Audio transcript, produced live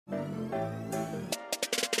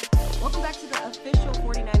back to the official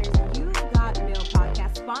 49ers You Got Mail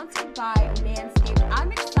podcast, sponsored by Manscaped.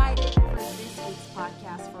 I'm excited for this week's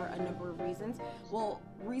podcast for a number of reasons. Well,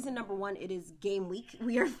 reason number one, it is game week.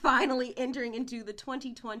 We are finally entering into the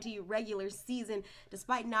 2020 regular season,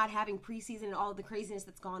 despite not having preseason and all of the craziness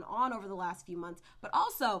that's gone on over the last few months. But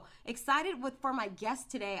also excited for my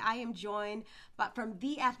guest today. I am joined from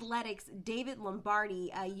The Athletic's David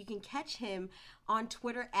Lombardi. You can catch him on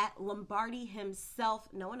Twitter at Lombardi himself.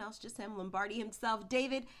 No one else, just him, Lombardi himself.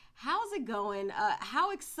 David, how's it going?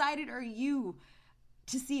 How excited are you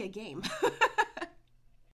to see a game?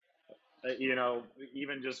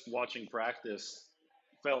 Even just watching practice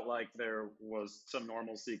felt like there was some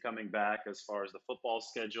normalcy coming back as far as the football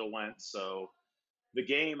schedule went. So the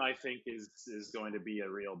game, I think, is going to be a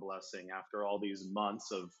real blessing after all these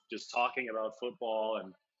months of just talking about football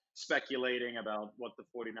and speculating about what the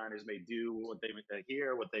 49ers may do, what they may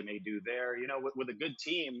here, what they may do there. With a good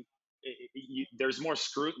team, there's more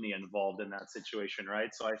scrutiny involved in that situation,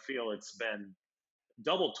 right? So I feel it's been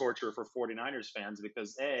double torture for 49ers fans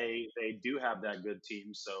because A, they do have that good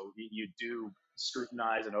team, so you do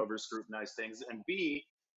scrutinize and over scrutinize things, and B,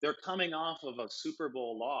 they're coming off of a Super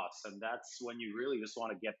Bowl loss, and that's when you really just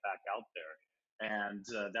want to get back out there, and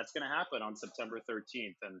that's going to happen on September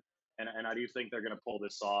 13th, and I do think they're going to pull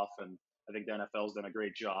this off, and I think the NFL's done a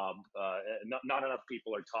great job. Not enough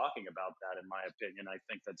people are talking about that, in my opinion. I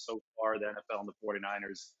think that so far the NFL and the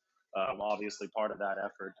 49ers, obviously part of that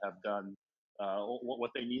effort, have done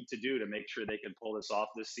what they need to do to make sure they can pull this off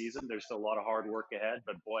this season. There's still a lot of hard work ahead,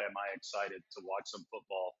 but boy, am I excited to watch some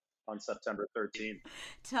football on September 13th.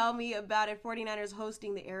 Tell me about it. 49ers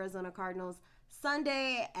hosting the Arizona Cardinals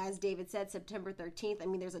Sunday, as David said, September 13th. I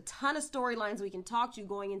mean, there's a ton of storylines we can talk to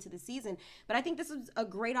going into the season, but I think this is a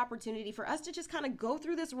great opportunity for us to just kind of go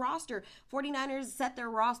through this roster. 49ers set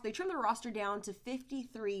their roster, they trimmed their roster down to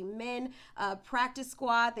 53 men, practice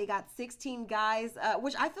squad. They got 16 guys,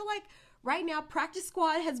 which I feel like right now, practice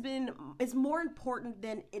squad is more important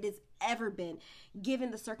than it has ever been,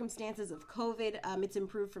 given the circumstances of COVID. It's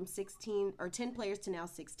improved from 10 players to now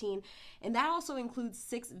 16. And that also includes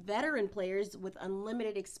 6 veteran players with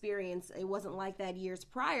unlimited experience. It wasn't like that years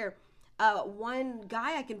prior. One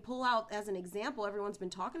guy I can pull out as an example everyone's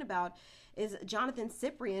been talking about is Jonathan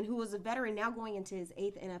Cyprien, who was a veteran now going into his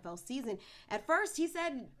 8th NFL season. At first, he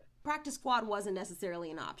said practice squad wasn't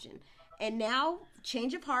necessarily an option. And now,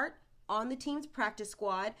 change of heart, on the team's practice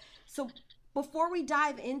squad. So before we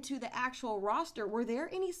dive into the actual roster, were there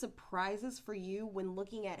any surprises for you when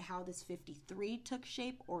looking at how this 53 took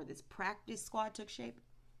shape or this practice squad took shape?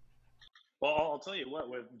 Well, I'll tell you what,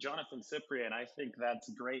 with Jonathan Cyprien, I think that's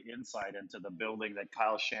great insight into the building that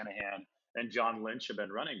Kyle Shanahan and John Lynch have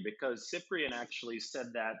been running, because Cyprien actually said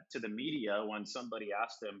that to the media when somebody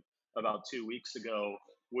asked him about 2 weeks ago,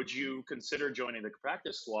 would you consider joining the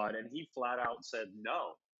practice squad? And he flat out said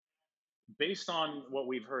no. Based on what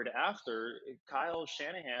we've heard after, Kyle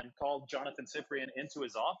Shanahan called Jonathan Cyprien into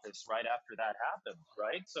his office right after that happened,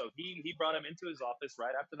 right? So he brought him into his office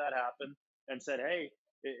right after that happened and said, hey,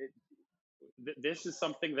 this is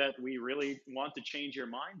something that we really want to change your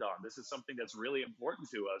mind on. This is something that's really important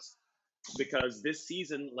to us, because this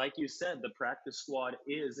season, like you said, the practice squad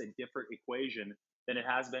is a different equation than it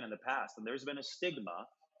has been in the past. And there's been a stigma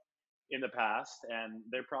in the past, and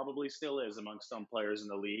there probably still is amongst some players in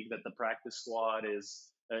the league, that the practice squad is,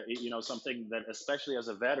 something that, especially as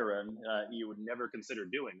a veteran, you would never consider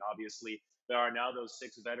doing. Obviously, there are now those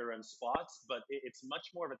 6 veteran spots, but it's much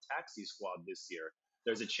more of a taxi squad this year.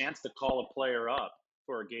 There's a chance to call a player up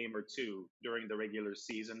for a game or two during the regular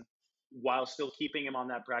season while still keeping him on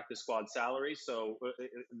that practice squad salary. So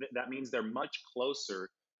that means they're much closer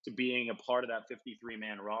to being a part of that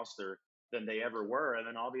 53-man roster than they ever were. And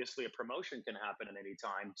then obviously a promotion can happen at any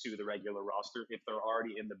time to the regular roster if they're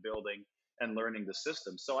already in the building and learning the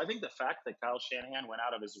system. So I think the fact that Kyle Shanahan went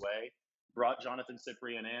out of his way, brought Jonathan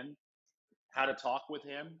Cyprien in, had a talk with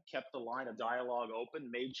him, kept the line of dialogue open,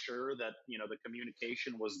 made sure that, the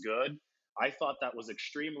communication was good. I thought that was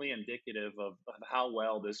extremely indicative of how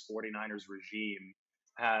well this 49ers regime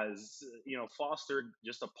has, fostered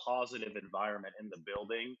just a positive environment in the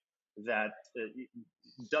building that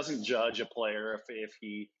doesn't judge a player if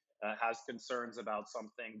he has concerns about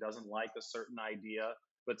something, doesn't like a certain idea,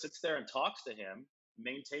 but sits there and talks to him,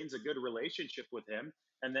 maintains a good relationship with him.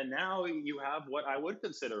 And then now you have what I would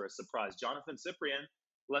consider a surprise. Jonathan Cyprien,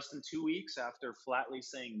 less than 2 weeks after flatly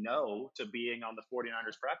saying no to being on the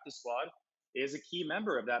 49ers practice squad, is a key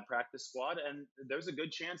member of that practice squad. And there's a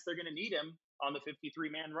good chance they're going to need him on the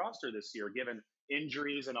 53-man roster this year, given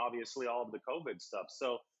injuries and obviously all of the COVID stuff.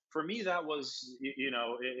 So for me, that was,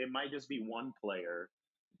 it might just be one player,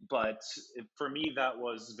 But for me, that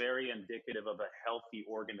was very indicative of a healthy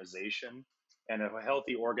organization and of a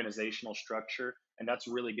healthy organizational structure. And that's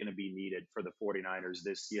really going to be needed for the 49ers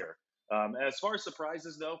this year. As far as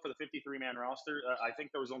surprises, though, for the 53-man roster, I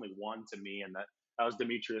think there was only one to me, and that was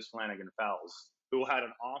Demetrius Flanagan Fowles, who had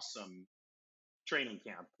an awesome training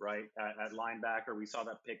camp, right? At linebacker, we saw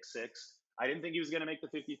that pick six. I didn't think he was going to make the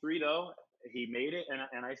 53, though. He made it,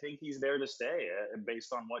 and I think he's there to stay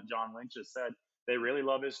based on what John Lynch has said. They really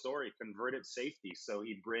love his story, converted safety. So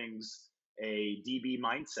he brings a DB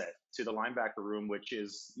mindset to the linebacker room, which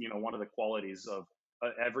is, one of the qualities of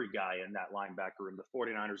every guy in that linebacker room. The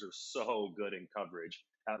 49ers are so good in coverage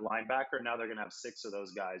at linebacker. Now they're going to have six of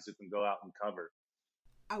those guys who can go out and cover.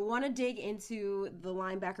 I want to dig into the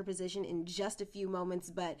linebacker position in just a few moments,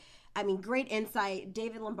 but I mean, great insight.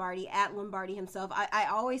 David Lombardi at Lombardi himself. I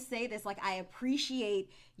always say this, like, I appreciate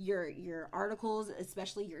your articles,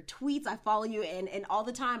 especially your tweets. I follow you, and all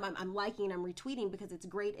the time I'm liking, I'm retweeting because it's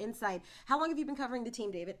great insight. How long have you been covering the team,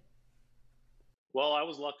 David? Well, I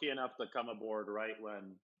was lucky enough to come aboard right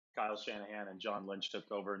when Kyle Shanahan and John Lynch took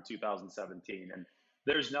over in 2017. And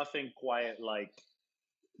there's nothing quite like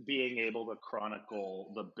being able to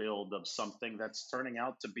chronicle the build of something that's turning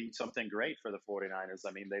out to be something great for the 49ers.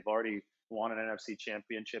 I mean, they've already won an NFC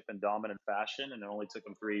championship in dominant fashion, and it only took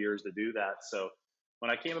them 3 years to do that. So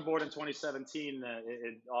when I came aboard in 2017,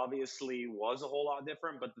 it obviously was a whole lot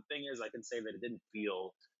different. But the thing is, I can say that it didn't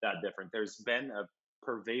feel that different. There's been a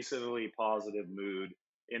pervasively positive mood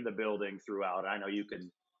in the building throughout. I know you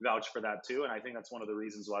can vouch for that too. And I think that's one of the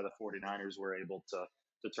reasons why the 49ers were able to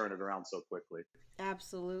turn it around so quickly.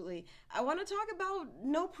 Absolutely. I want to talk about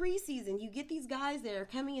no preseason. You get these guys that are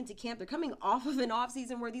coming into camp. They're coming off of an off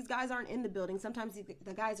season where these guys aren't in the building. Sometimes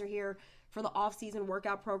the guys are here for the off season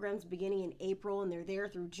workout programs beginning in April, and they're there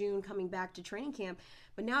through June coming back to training camp.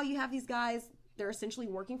 But now you have these guys, they're essentially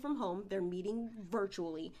working from home. They're meeting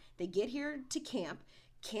virtually. They get here to camp.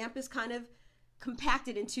 Camp is kind of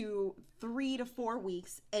compacted into 3 to 4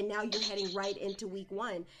 weeks, and now you're heading right into week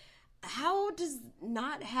one. How does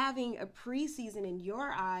not having a preseason in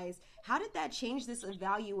your eyes, how did that change this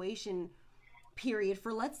evaluation period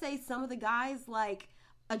for, let's say, some of the guys like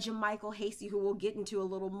a Jamichael Hasty, who we'll get into a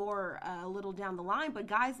little more a little down the line, but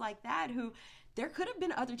guys like that who there could have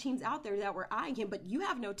been other teams out there that were eyeing him, but you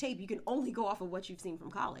have no tape. You can only go off of what you've seen from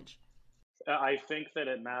college. I think that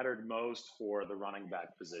it mattered most for the running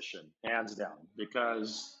back position, hands down,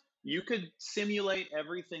 because you could simulate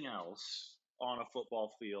everything else on a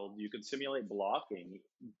football field. You could simulate blocking,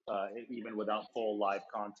 even without full live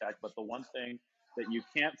contact. But the one thing that you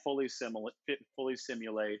can't fully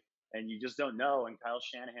simulate, and you just don't know, and Kyle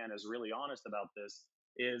Shanahan is really honest about this,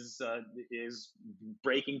 is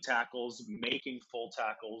breaking tackles, making full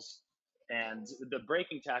tackles, and the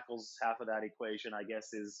breaking tackles half of that equation, I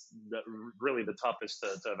guess, is really the toughest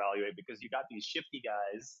to evaluate because you got these shifty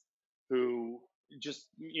guys who just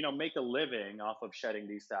make a living off of shedding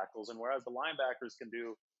these tackles, and whereas the linebackers can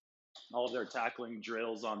do all of their tackling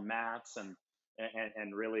drills on mats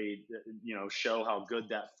and really show how good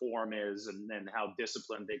that form is and how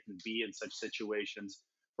disciplined they can be in such situations.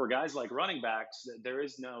 For guys like running backs, there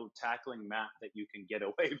is no tackling mat that you can get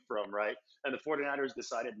away from, right? And the 49ers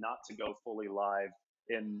decided not to go fully live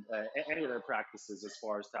in any of their practices as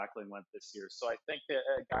far as tackling went this year. So I think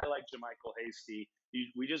a guy like Jamichael Hasty,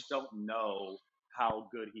 we just don't know how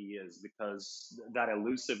good he is because that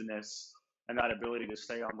elusiveness and that ability to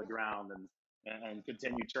stay on the ground and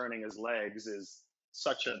continue turning his legs is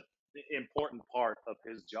such an important part of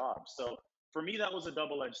his job. So for me, that was a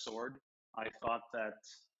double-edged sword. I thought that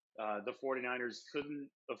the 49ers couldn't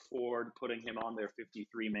afford putting him on their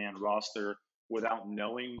 53-man roster without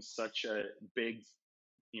knowing such a big,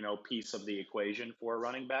 piece of the equation for a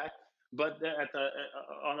running back. But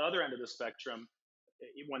on the other end of the spectrum,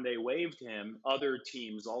 when they waived him, other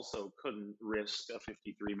teams also couldn't risk a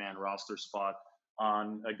 53-man roster spot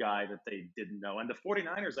on a guy that they didn't know. And the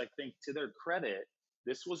 49ers, I think, to their credit,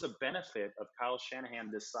 this was a benefit of Kyle Shanahan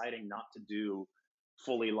deciding not to do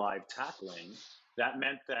fully live tackling. That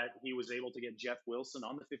meant that he was able to get Jeff Wilson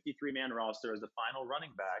on the 53-man roster as the final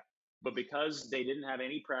running back. But because they didn't have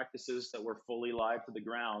any practices that were fully live to the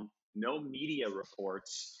ground, no media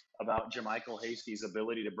reports about Jamichael Hasty's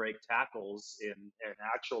ability to break tackles in an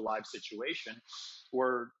actual live situation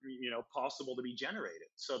were, possible to be generated.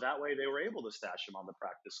 So that way they were able to stash him on the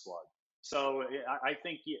practice squad. So I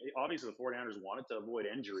think obviously the 49ers wanted to avoid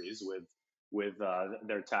injuries with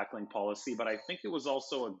their tackling policy, but I think it was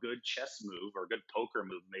also a good chess move or a good poker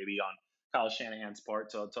move maybe on Kyle Shanahan's part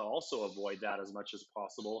to also avoid that as much as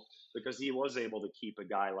possible because he was able to keep a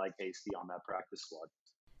guy like Hasty on that practice squad.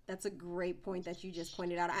 That's a great point that you just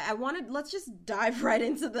pointed out. I wanted, let's just dive right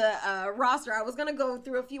into the roster. I was going to go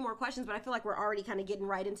through a few more questions, but I feel like we're already kind of getting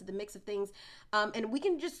right into the mix of things. And we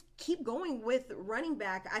can just keep going with running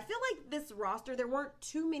back. I feel like this roster, there weren't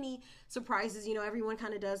too many surprises. You know, everyone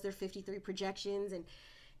kind of does their 53 projections, and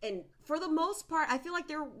for the most part, I feel like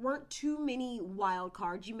there weren't too many wild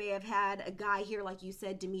cards. You may have had a guy here, like you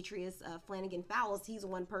said, Demetrius Flanagan Fowles. He's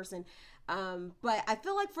one person. But I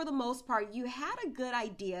feel like for the most part, you had a good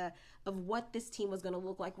idea of what this team was going to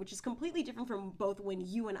look like, which is completely different from both when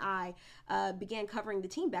you and I began covering the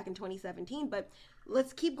team back in 2017. But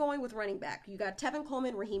let's keep going with running back. You got Tevin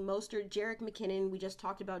Coleman, Raheem Mostert, Jerick McKinnon. We just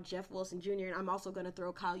talked about Jeff Wilson Jr., and I'm also going to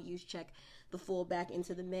throw Kyle Juszczyk, the fullback,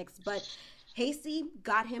 into the mix. But Hasty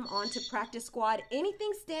got him onto practice squad.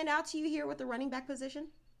 Anything stand out to you here with the running back position?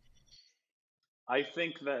 I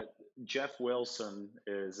think that Jeff Wilson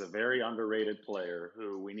is a very underrated player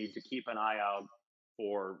who we need to keep an eye out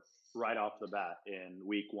for right off the bat in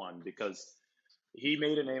week one, because he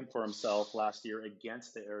made a name for himself last year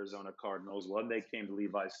against the Arizona Cardinals when they came to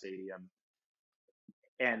Levi Stadium.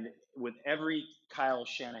 And with every Kyle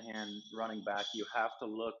Shanahan running back, you have to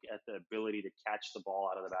look at the ability to catch the ball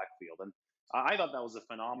out of the backfield. And I thought that was a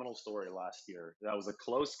phenomenal story last year. That was a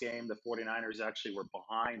close game. The 49ers actually were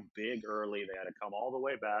behind big early. They had to come all the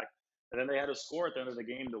way back. And then they had to score at the end of the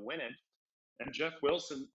game to win it. And Jeff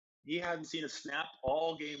Wilson, he hadn't seen a snap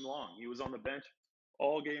all game long. He was on the bench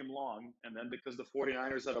all game long. And then because the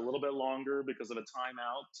 49ers had a little bit longer because of a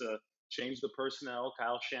timeout to change the personnel,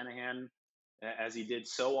 Kyle Shanahan, as he did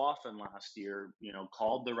so often last year,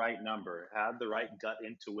 called the right number, had the right gut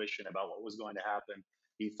intuition about what was going to happen.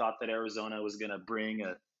 He thought that Arizona was going to bring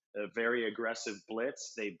a very aggressive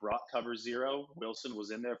blitz. They brought cover zero. Wilson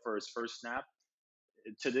was in there for his first snap.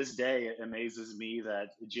 To this day, it amazes me that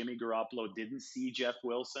Jimmy Garoppolo didn't see Jeff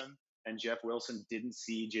Wilson, and Jeff Wilson didn't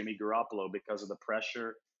see Jimmy Garoppolo because of the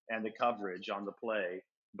pressure and the coverage on the play,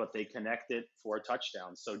 but they connected for a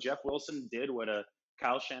touchdown. So Jeff Wilson did what a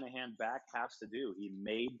Kyle Shanahan back has to do. He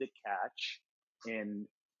made the catch in,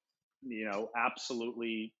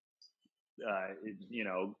 absolutely,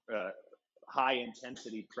 high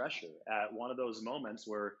intensity pressure at one of those moments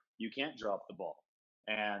where you can't drop the ball.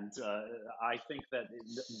 And I think that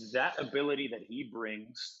that ability that he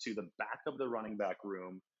brings to the back of the running back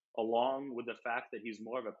room, along with the fact that he's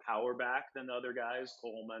more of a power back than the other guys,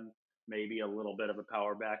 Coleman, maybe a little bit of a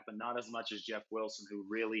power back, but not as much as Jeff Wilson, who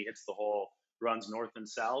really hits the hole, runs north and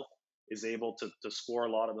south, is able to score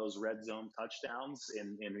a lot of those red zone touchdowns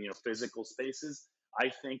in physical spaces.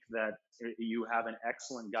 I think that you have an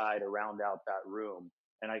excellent guy to round out that room.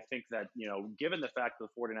 And I think that, given the fact that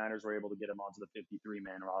the 49ers were able to get him onto the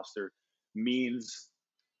 53-man roster, means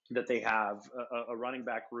that they have a running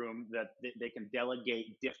back room that they can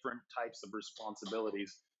delegate different types of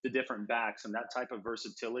responsibilities to different backs. And that type of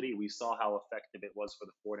versatility, we saw how effective it was for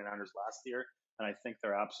the 49ers last year. And I think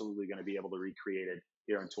they're absolutely going to be able to recreate it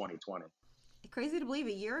here in 2020. Crazy to believe,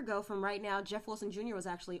 a year ago from right now, Jeff Wilson Jr. was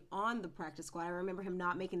actually on the practice squad. I remember him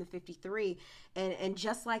not making the 53, and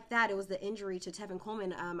just like that, it was the injury to Tevin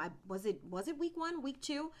Coleman. Was it week 1, week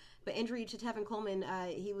 2? But injury to Tevin Coleman,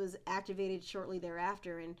 he was activated shortly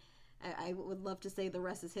thereafter, and I would love to say the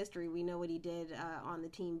rest is history. We know what he did on the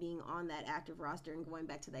team, being on that active roster and going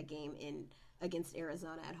back to that game against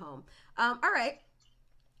Arizona at home. All right.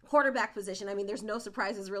 Quarterback position, I mean, there's no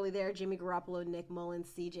surprises really there. Jimmy Garoppolo, Nick Mullins,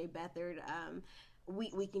 CJ Beathard.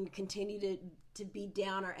 We can continue to beat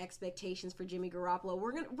down our expectations for Jimmy Garoppolo.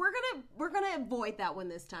 We're gonna avoid that one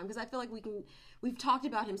this time, because I feel like we've talked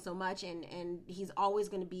about him so much, and he's always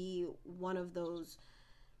going to be one of those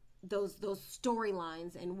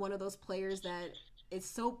storylines and one of those players that is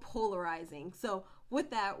so polarizing. So with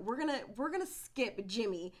that, we're gonna skip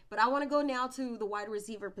Jimmy, but I want to go now to the wide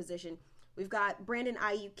receiver position. We've got Brandon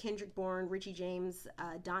Ayuk, Kendrick Bourne, Richie James,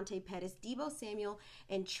 Dante Pettis, Deebo Samuel,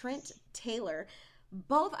 and Trent Taylor.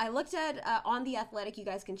 Both I looked at on The Athletic. You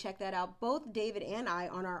guys can check that out. Both David and I,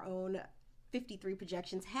 on our own 53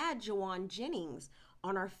 projections, had Jawan Jennings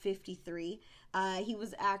on our 53. He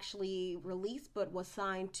was actually released but was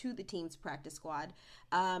signed to the team's practice squad.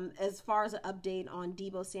 As far as an update on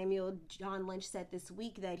Deebo Samuel, John Lynch said this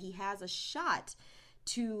week that he has a shot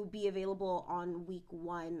to be available on week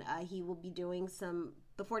 1. He will be doing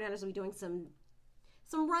the 49ers will be doing some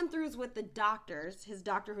run-throughs with the doctors, his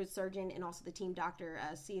doctor who's surgeon, and also the team doctor,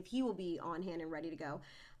 see if he will be on hand and ready to go.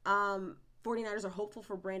 49ers are hopeful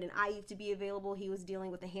for Brandon Ayuk to be available. He was dealing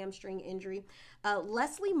with a hamstring injury.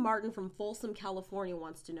 Leslie Martin from Folsom, California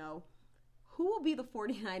wants to know, who will be the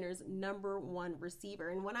 49ers' number 1 receiver?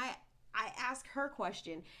 And when I ask her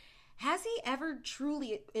question, Has he ever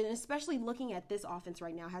truly, and especially looking at this offense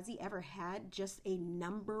right now, has he ever had just a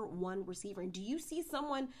number one receiver? And do you see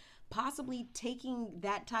someone possibly taking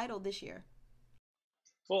that title this year?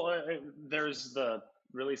 Well, there's the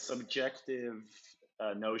really subjective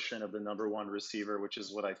notion of the number one receiver, which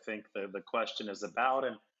is what I think the question is about.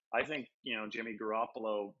 And I think, Jimmy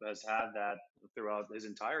Garoppolo has had that throughout his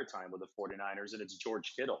entire time with the 49ers, and it's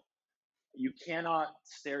George Kittle. You cannot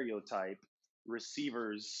stereotype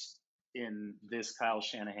receivers in this Kyle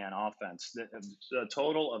Shanahan offense. The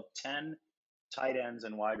total of 10 tight ends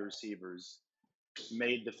and wide receivers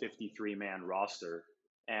made the 53 man roster.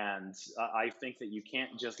 And I think that you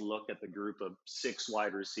can't just look at the group of six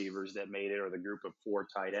wide receivers that made it or the group of four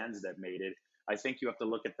tight ends that made it. I think you have to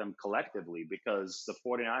look at them collectively because the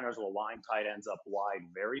 49ers will line tight ends up wide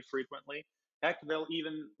very frequently. Heck, they'll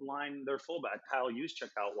even line their fullback, Kyle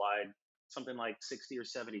Juszczyk, out wide something like 60 or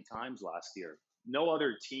 70 times last year. No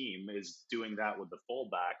other team is doing that with the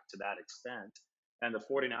fullback to that extent. And the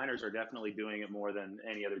 49ers are definitely doing it more than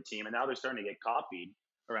any other team. And now they're starting to get copied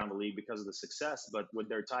around the league because of the success. But with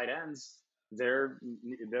their tight ends, they're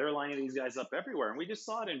they're lining these guys up everywhere. And we just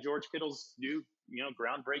saw it in George Kittle's new,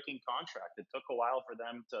 groundbreaking contract. It took a while for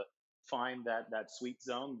them to find that sweet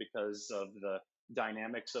zone because of the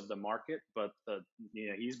dynamics of the market. But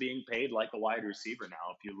he's being paid like a wide receiver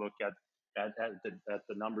now. If you look at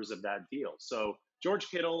the numbers of that deal, so George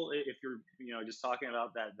Kittle, if you're just talking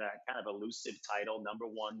about that kind of elusive title, number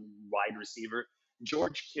one wide receiver,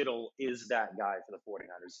 George Kittle is that guy for the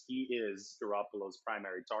 49ers. He is Garoppolo's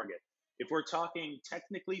primary target. If we're talking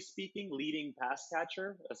technically speaking, leading pass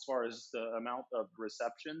catcher as far as the amount of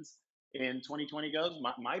receptions in 2020 goes,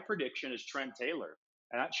 my prediction is Trent Taylor.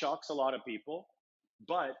 And that shocks a lot of people.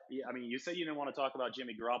 But yeah, I mean, you said you didn't want to talk about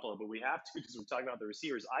Jimmy Garoppolo, but we have to because we're talking about the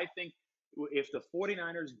receivers. I think if the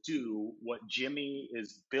 49ers do what Jimmy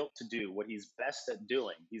is built to do, what he's best at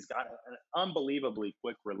doing, he's got an unbelievably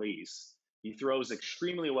quick release. He throws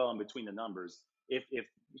extremely well in between the numbers. If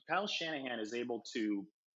Kyle Shanahan is able to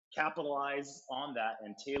capitalize on that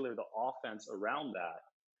and tailor the offense around that,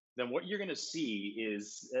 then what you're going to see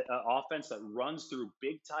is an offense that runs through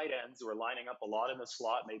big tight ends who are lining up a lot in the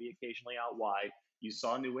slot, maybe occasionally out wide. You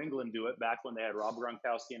saw New England do it back when they had Rob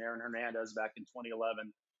Gronkowski and Aaron Hernandez back in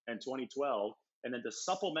 2011 and 2012. And then to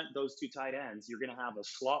supplement those two tight ends, you're going to have a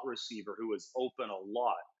slot receiver who is open a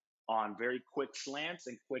lot on very quick slants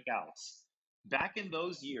and quick outs. Back in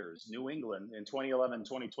those years, New England in 2011 and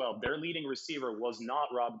 2012, their leading receiver was not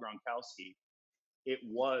Rob Gronkowski. It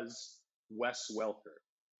was Wes Welker.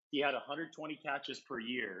 He had 120 catches per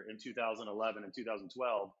year in 2011 and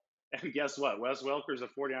 2012. And guess what? Wes Welker is a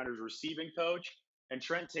 49ers receiving coach. And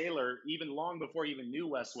Trent Taylor, even long before he even knew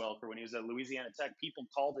Wes Welker, when he was at Louisiana Tech, people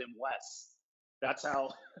called him Wes. That's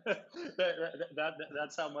how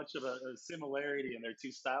that's how much of a similarity in their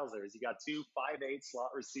two styles there is. You got two 5'8"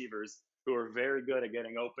 slot receivers who are very good at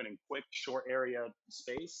getting open in quick, short area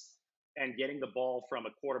space and getting the ball from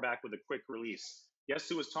a quarterback with a quick release. Guess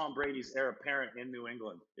who was Tom Brady's heir apparent in New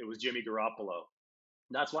England? It was Jimmy Garoppolo.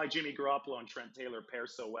 That's why Jimmy Garoppolo and Trent Taylor pair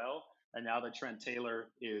so well. And now that Trent Taylor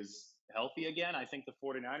is healthy again, I think the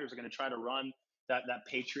 49ers are going to try to run that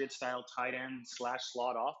Patriot style tight end slash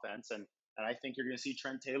slot offense. And I think you're going to see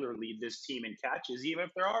Trent Taylor lead this team in catches. Even if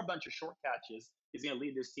there are a bunch of short catches, he's going to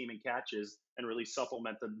lead this team in catches and really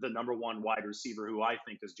supplement the number one wide receiver, who I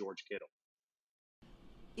think is George Kittle.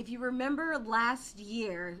 If you remember last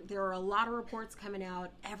year, there were a lot of reports coming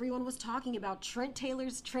out. Everyone was talking about Trent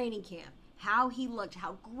Taylor's training camp, how he looked,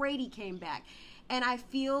 how great he came back. And I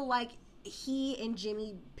feel like he and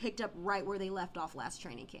Jimmy picked up right where they left off last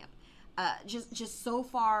training camp. Just so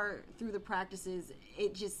far through the practices,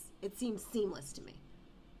 it seems seamless to me.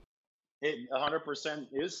 It 100%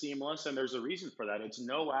 is seamless, and there's a reason for that. It's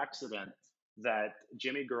no accident that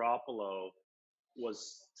Jimmy Garoppolo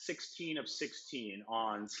was 16 of 16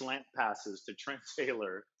 on slant passes to Trent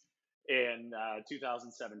Taylor in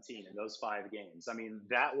 2017 in those 5 games. I mean,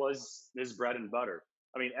 that was his bread and butter.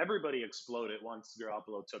 I mean, everybody exploded once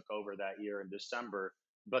Garoppolo took over that year in December,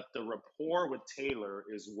 but the rapport with Taylor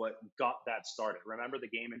is what got that started. Remember the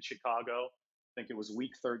game in Chicago? I think it was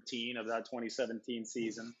week 13 of that 2017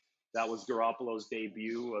 season. That was Garoppolo's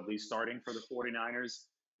debut, at least starting for the 49ers.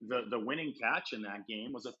 The winning catch in that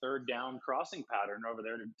game was a third down crossing pattern over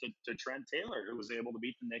there to Trent Taylor, who was able to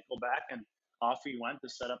beat the nickel back, and off he went to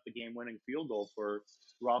set up the game winning field goal for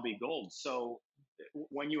Robbie Gould. So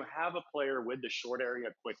when you have a player with the short area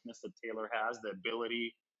quickness that Taylor has, the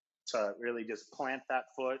ability to really just plant that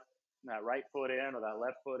foot, that right foot in or that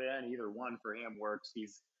left foot in, either one for him works.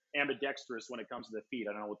 He's ambidextrous when it comes to the feet.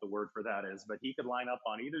 I don't know what the word for that is, but he could line up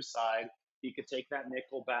on either side He could take that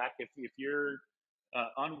nickel back if you're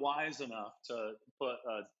unwise enough to put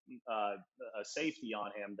a safety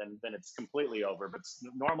on him, then it's completely over. But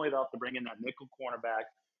normally they'll have to bring in that nickel cornerback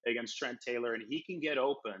against Trent Taylor, and he can get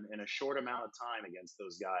open in a short amount of time against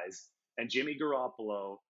those guys. And Jimmy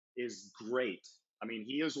Garoppolo is great. I mean,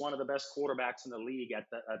 he is one of the best quarterbacks in the league at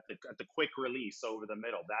the quick release over the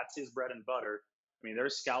middle. That's his bread and butter. I mean,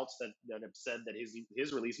 there's scouts that have said that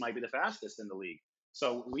his release might be the fastest in the league.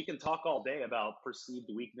 So we can talk all day about perceived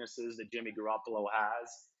weaknesses that Jimmy Garoppolo has,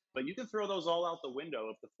 but you can throw those all out the window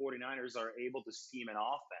if the 49ers are able to scheme an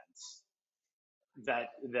offense that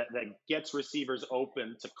gets receivers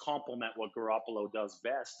open to complement what Garoppolo does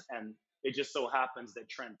best. And it just so happens that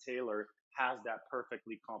Trent Taylor has that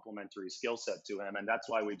perfectly complementary skill set to him, and that's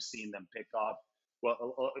why we've seen them pick up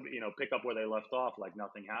where they left off like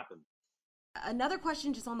nothing happened. Another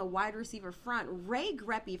question just on the wide receiver front. Ray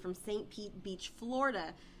Greppy from St. Pete Beach,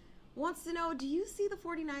 Florida, wants to know, do you see the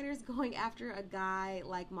 49ers going after a guy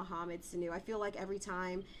like Mohamed Sanu? I feel like every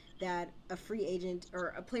time that a free agent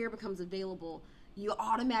or a player becomes available, you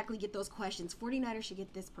automatically get those questions. 49ers should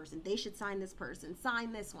get this person. They should sign this person.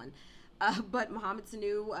 Sign this one. But Mohamed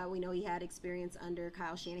Sanu, we know he had experience under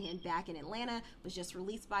Kyle Shanahan back in Atlanta, was just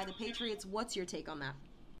released by the Patriots. What's your take on that?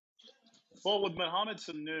 Well, with Mohamed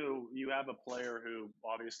Sanu, you have a player who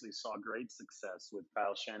obviously saw great success with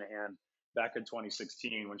Kyle Shanahan back in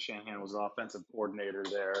 2016 when Shanahan was offensive coordinator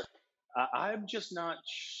there. I'm just not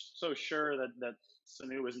so sure that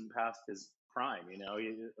Sanu isn't past his prime.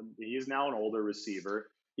 He is now an older receiver.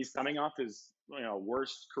 He's coming off his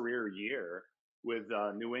worst career year with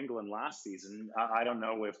New England last season. I don't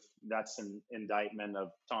know if that's an indictment of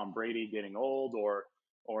Tom Brady getting old or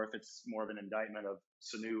if it's more of an indictment of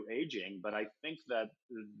Sanu aging. But I think that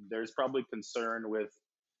there's probably concern with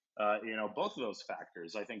both of those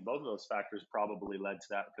factors. I think both of those factors probably led to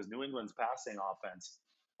that because New England's passing offense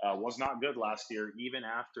was not good last year, even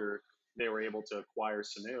after they were able to acquire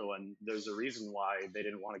Sanu. And there's a reason why they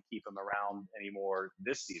didn't want to keep him around anymore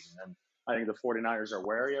this season. And I think the 49ers are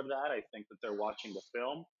wary of that. I think that they're watching the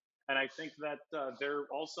film. And I think that they're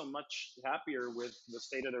also much happier with the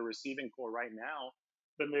state of their receiving core right now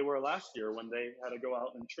than they were last year when they had to go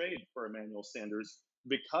out and trade for Emmanuel Sanders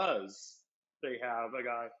because they have a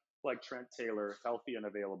guy like Trent Taylor healthy and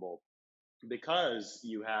available, because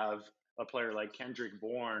you have a player like Kendrick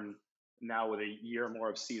Bourne now with a year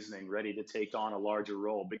more of seasoning ready to take on a larger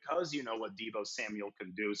role, because you know what Deebo Samuel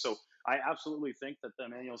can do. So I absolutely think that the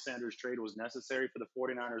Emmanuel Sanders trade was necessary for the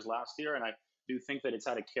 49ers last year, and I do think that it's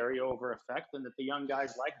had a carryover effect, and that the young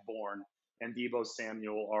guys like Bourne and Deebo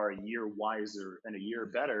Samuel are a year wiser and a year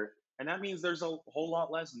better. And that means there's a whole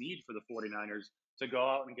lot less need for the 49ers to go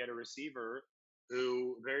out and get a receiver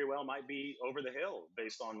who very well might be over the hill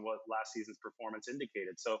based on what last season's performance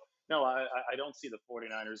indicated. So, no, I don't see the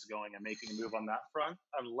 49ers going and making a move on that front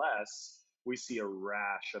unless we see a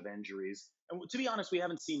rash of injuries. And to be honest, we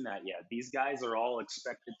haven't seen that yet. These guys are all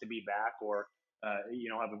expected to be back or,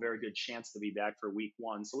 have a very good chance to be back for week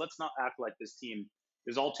one. So let's not act like this team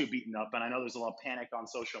is all too beaten up. And I know there's a lot of panic on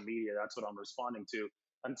social media. That's what I'm responding to.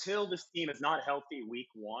 Until this team is not healthy week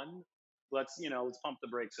one, let's pump the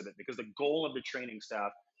brakes a bit, because the goal of the training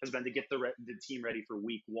staff has been to get the team ready for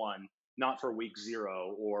week one, not for week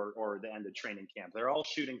 0 or the end of training camp. They're all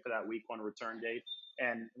shooting for that week 1 return date.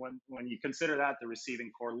 And when you consider that, the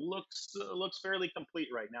receiving core looks fairly complete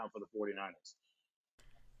right now for the 49ers.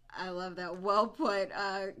 I love that. Well put.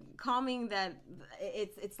 Calming that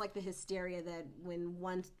it's like the hysteria that when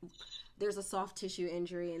there's a soft tissue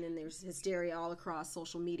injury and then there's hysteria all across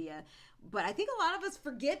social media. But I think a lot of us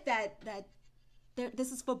forget that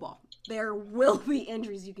this is football. There will be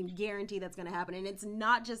injuries. You can guarantee that's going to happen. And it's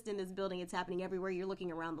not just in this building. It's happening everywhere. You're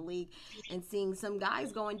looking around the league and seeing some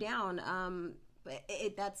guys going down.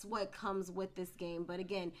 That's what comes with this game. But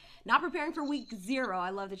again, not preparing for week 0. I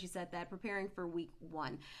love that you said that. Preparing for week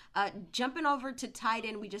 1. Jumping over to tight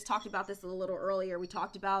end, we just talked about this a little earlier. We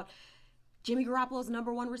talked about Jimmy Garoppolo's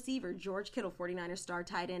number 1 receiver, George Kittle, 49ers star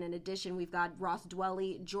tight end. In addition, we've got Ross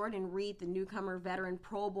Dwelley, Jordan Reed, the newcomer veteran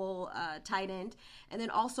Pro Bowl tight end, and then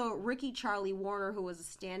also Ricky Charlie Warner, who was a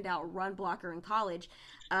standout run blocker in college.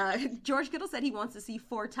 George Kittle said he wants to see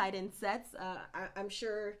 4 tight end sets. I'm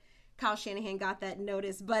sure Kyle Shanahan got that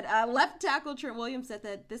notice. But left tackle Trent Williams said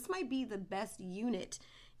that this might be the best unit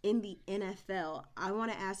in the NFL. I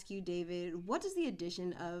want to ask you, David, what does the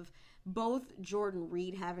addition of both Jordan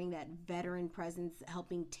Reed having that veteran presence,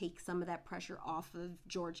 helping take some of that pressure off of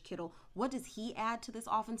George Kittle, what does he add to this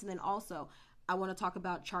offense? And then also, I want to talk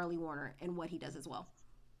about Charlie Warner and what he does as well.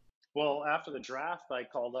 Well, after the draft, I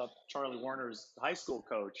called up Charlie Warner's high school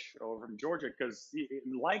coach over from Georgia because,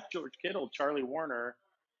 like George Kittle, Charlie Warner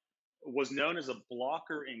was known as a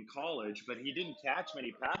blocker in college, but he didn't catch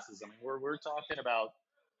many passes. I mean, we're talking about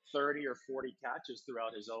 30 or 40 catches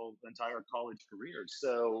throughout his whole entire college career.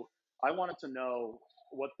 So I wanted to know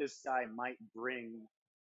what this guy might bring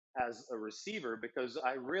as a receiver because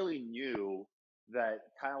I really knew that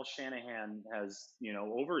Kyle Shanahan has,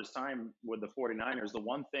 over his time with the 49ers, the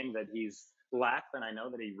one thing that he's lacked, and I know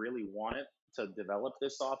that he really wanted to develop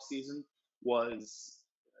this offseason, was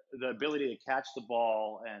the ability to catch the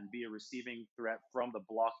ball and be a receiving threat from the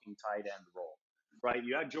blocking tight end role. Right?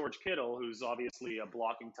 You have George Kittle, who's obviously a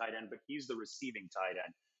blocking tight end, but he's the receiving tight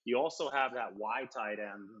end. You also have that Y tight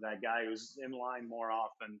end, that guy who's in line more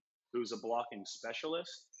often, who's a blocking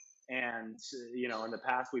specialist. And, in the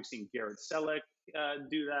past, we've seen Garrett Selleck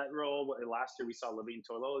do that role. Last year, we saw Levine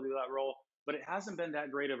Toilolo do that role, but it hasn't been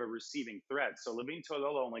that great of a receiving threat. So Levine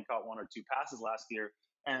Toilolo only caught one or two passes last year.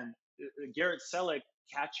 And Garrett Selleck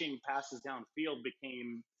catching passes downfield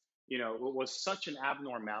became, was such an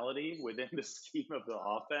abnormality within the scheme of the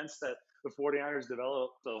offense that the 49ers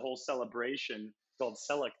developed a whole celebration called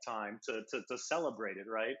Selleck time to celebrate it,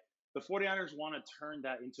 right? The 49ers want to turn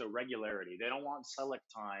that into regularity. They don't want select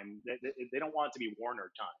time. They don't want it to be Warner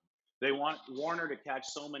time. They want Warner to catch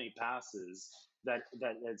so many passes that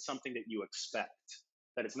it's something that you expect.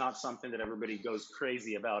 That it's not something that everybody goes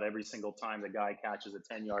crazy about every single time the guy catches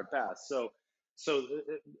a 10-yard pass. So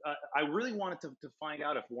I really wanted to find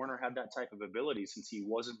out if Warner had that type of ability since he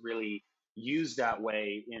wasn't really used that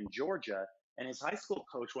way in Georgia. And his high school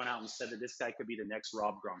coach went out and said that this guy could be the next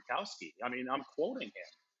Rob Gronkowski. I mean, I'm quoting him.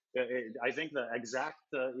 I think the exact,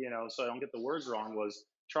 so I don't get the words wrong, was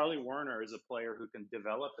Charlie Werner is a player who can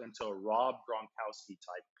develop into a Rob Gronkowski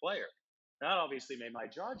type player. That obviously made my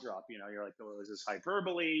jaw drop. You're like, oh, is this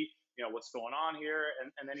hyperbole? What's going on here?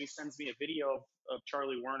 And then he sends me a video of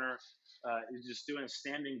Charlie Werner just doing a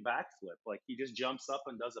standing backflip. Like he just jumps up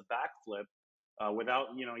and does a backflip without,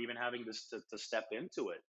 even having to step into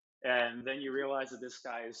it. And then you realize that this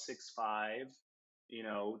guy is 6'5",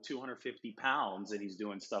 250 pounds, and he's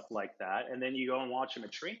doing stuff like that. And then you go and watch him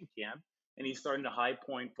at training camp, and he's starting to high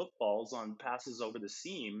point footballs on passes over the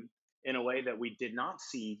seam in a way that we did not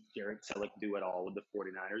see Garrett Selleck do at all with the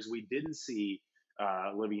 49ers. We didn't see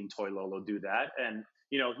Levine Toilolo do that. And,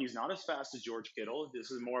 he's not as fast as George Kittle.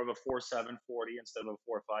 This is more of a 4.7 40 instead of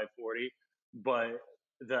a 4.5 40. But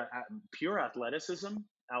the pure athleticism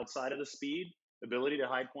outside of the speed, ability to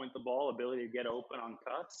high point the ball, ability to get open on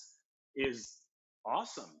cuts is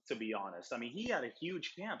awesome, to be honest. I mean, he had a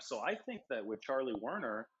huge camp. So I think that with Charlie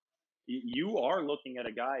Werner, you are looking at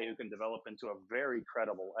a guy who can develop into a very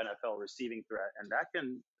credible NFL receiving threat, and that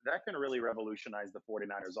can really revolutionize the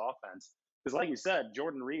 49ers offense. Because, like you said,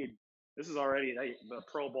 Jordan Reed, this is already a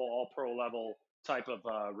Pro Bowl, All Pro level type of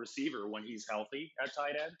receiver when he's healthy at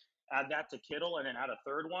tight end. Add that to Kittle, and then add a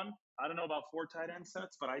third one. I don't know about 4 tight end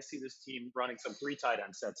sets, but I see this team running some 3 tight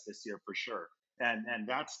end sets this year for sure. And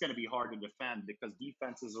that's going to be hard to defend because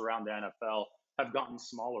defenses around the NFL have gotten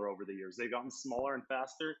smaller over the years. They've gotten smaller and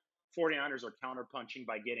faster. 49ers are counterpunching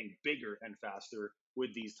by getting bigger and faster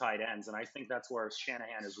with these tight ends. And I think that's where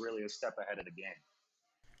Shanahan is really a step ahead of the game.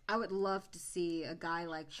 I would love to see a guy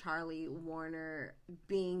like Charlie Warner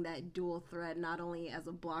being that dual threat, not only as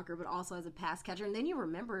a blocker but also as a pass catcher. And then you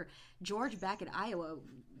remember George back at Iowa.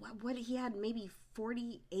 What he had maybe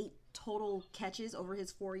 48 total catches over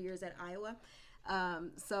his 4 years at Iowa.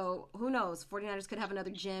 So who knows? 49ers could have another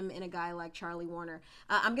gem in a guy like Charlie Warner.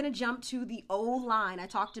 I'm going to jump to the O-line. I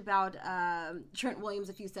talked about Trent Williams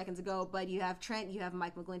a few seconds ago, but you have Trent, you have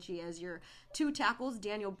Mike McGlinchey as your 2 tackles,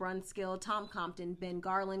 Daniel Brunskill, Tom Compton, Ben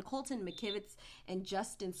Garland, Colton McKivitz, and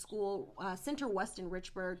Justin School. Center Weston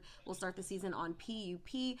Richburg will start the season on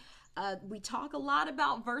PUP. We talk a lot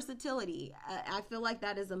about versatility. I feel like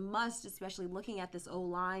that is a must, especially looking at this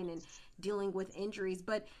O-line and dealing with injuries.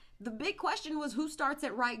 But the big question was who starts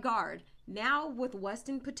at right guard. Now with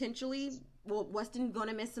Weston Weston going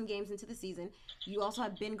to miss some games into the season. You also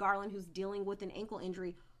have Ben Garland who's dealing with an ankle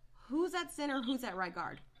injury. Who's at center? Who's at right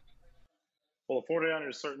guard? Well,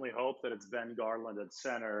 49ers certainly hope that it's Ben Garland at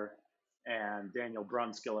center and Daniel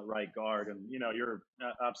Brunskill at right guard. And, you're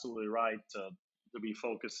absolutely right to be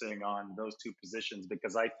focusing on those 2 positions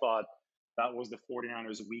because I thought that was the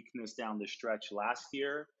 49ers' weakness down the stretch last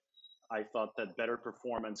year. I thought that better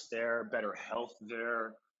performance there, better health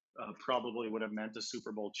there, probably would have meant a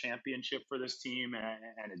Super Bowl championship for this team,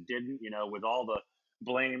 and it didn't. With all the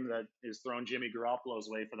blame that is thrown Jimmy Garoppolo's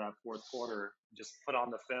way for that fourth quarter, just put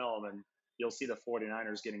on the film, and you'll see the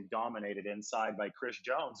 49ers getting dominated inside by Chris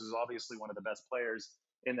Jones, who's obviously one of the best players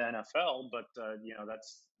in the NFL. But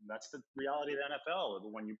that's the reality of the NFL.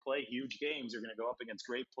 When you play huge games, you're going to go up against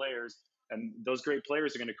great players, and those great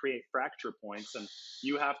players are going to create fracture points, and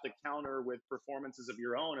you have to counter with performances of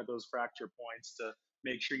your own at those fracture points to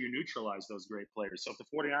make sure you neutralize those great players. So if the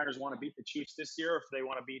 49ers want to beat the Chiefs this year, or if they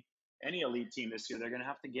want to beat any elite team this year, they're going to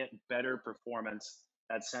have to get better performance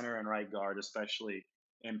at center and right guard, especially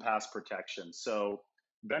in pass protection. So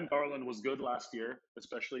Ben Garland was good last year,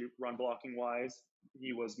 especially run blocking wise.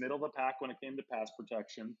 He was middle of the pack when it came to pass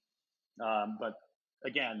protection. But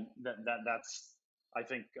again, that's, I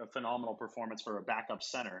think, a phenomenal performance for a backup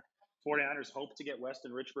center. 49ers hope to get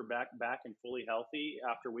Weston Richburg back and fully healthy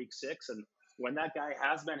after week 6. And when that guy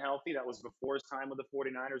has been healthy, that was before his time with the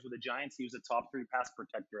 49ers with the Giants, he was a top 3 pass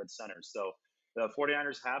protector at center. So the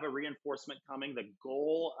 49ers have a reinforcement coming. The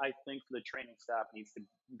goal, I think, for the training staff needs to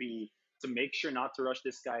be to make sure not to rush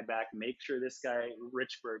this guy back, make sure this guy,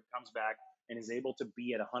 Richburg, comes back and is able to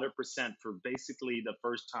be at 100% for basically the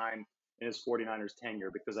first time in his 49ers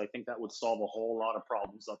tenure, because I think that would solve a whole lot of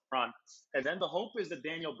problems up front. And then the hope is that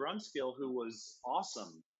Daniel Brunskill, who was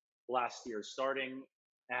awesome last year, starting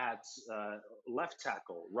at left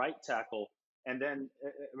tackle, right tackle, and then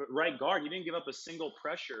right guard. He didn't give up a single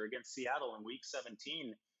pressure against Seattle in Week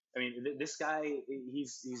 17. I mean, this guy,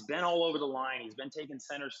 he's been all over the line. He's been taking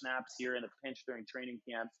center snaps here in the pinch during training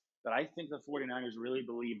camp. But I think the 49ers really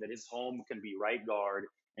believe that his home can be right guard,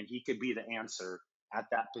 and he could be the answer at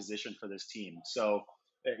that position for this team. So,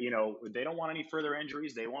 they don't want any further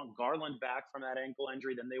injuries. They want Garland back from that ankle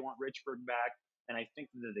injury. Then they want Richburg back. And I think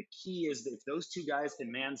that the key is that if those two guys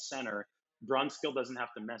can man center, Brunskill doesn't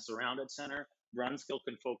have to mess around at center. Brunskill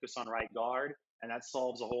can focus on right guard, and that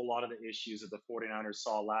solves a whole lot of the issues that the 49ers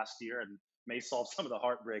saw last year and may solve some of the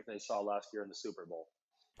heartbreak they saw last year in the Super Bowl.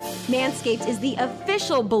 Manscaped is the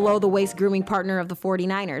official below-the-waist grooming partner of the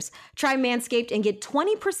 49ers. Try Manscaped and get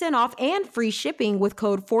 20% off and free shipping with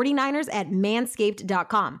code 49ers at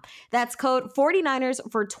manscaped.com. That's code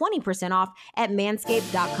 49ers for 20% off at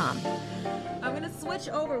manscaped.com. I'm going to switch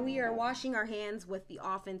over. We are washing our hands with the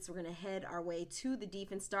offense. We're going to head our way to the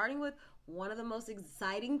defense, starting with one of the most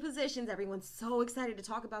exciting positions. Everyone's so excited to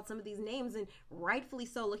talk about some of these names, and rightfully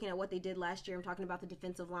so, looking at what they did last year. I'm talking about the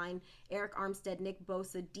defensive line: Eric Armstead, Nick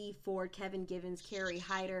Bosa, Dee Ford, Kevin Givens, Kerry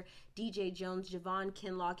Hyder, DJ Jones, Javon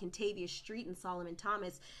Kinlaw, Kentavious Street, and Solomon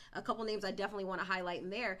Thomas. A couple names I definitely want to highlight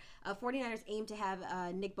in there. 49ers aim to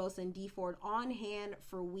have Nick Bosa and Dee Ford on hand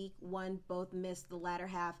for week 1. Both missed the latter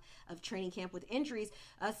half of training camp with injuries.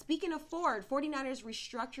 Speaking of Ford, 49ers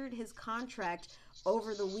restructured his contract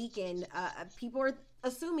over the weekend. People are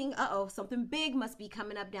assuming, something big must be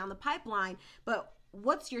coming up down the pipeline. But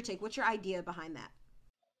what's your take? What's your idea behind that?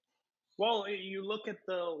 Well, you look at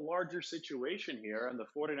the larger situation here, and the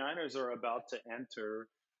 49ers are about to enter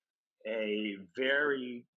a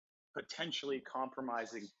very potentially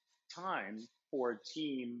compromising time for a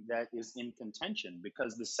team that is in contention,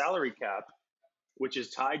 because the salary cap, which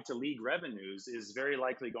is tied to league revenues, is very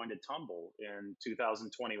likely going to tumble in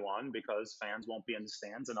 2021 because fans won't be in the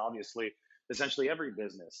stands. And obviously, essentially every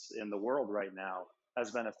business in the world right now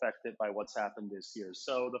has been affected by what's happened this year.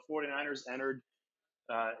 So the 49ers entered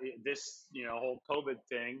this whole COVID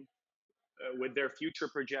thing with their future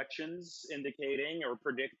projections indicating or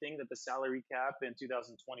predicting that the salary cap in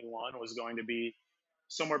 2021 was going to be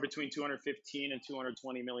somewhere between 215 and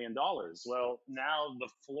 220 million dollars. Well, now the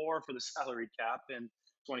floor for the salary cap in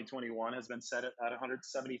 2021 has been set at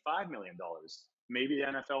 175 million dollars. Maybe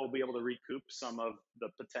the NFL will be able to recoup some of the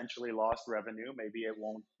potentially lost revenue. Maybe it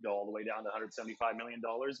won't go all the way down to 175 million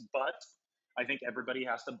dollars, but I think everybody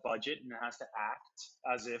has to budget and has to act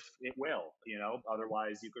as if it will.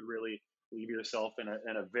 Otherwise you could really leave yourself in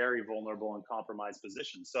a very vulnerable and compromised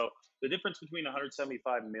position. So the difference between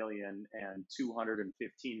 175 million and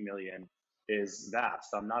 215 million is vast.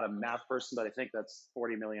 I'm not a math person, but I think that's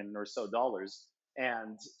 40 million or so dollars.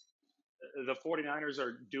 And the 49ers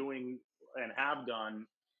are doing and have done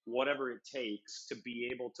whatever it takes to be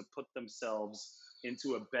able to put themselves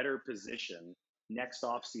into a better position next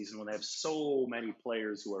offseason when they have so many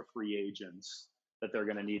players who are free agents that they're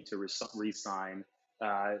going to need to re-sign.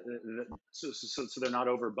 So they're not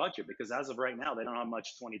over budget, because as of right now, they don't have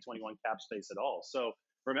much 2021 cap space at all. So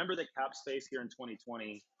remember that cap space here in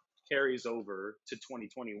 2020 carries over to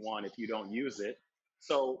 2021 if you don't use it.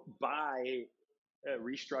 So by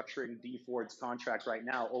restructuring Dee Ford's contract right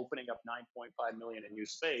now, opening up $9.5 million in new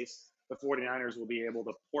space, the 49ers will be able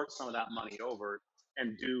to port some of that money over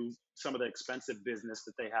and do some of the expensive business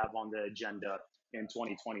that they have on the agenda in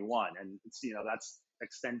 2021. And it's, that's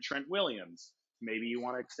extend Trent Williams, Maybe you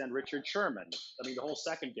want to extend Richard Sherman. I mean, the whole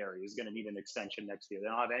secondary is going to need an extension next year. They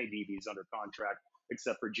don't have any DBs under contract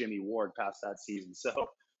except for Jimmy Ward past that season. So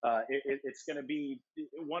it's going to be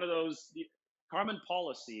one of those. Carmen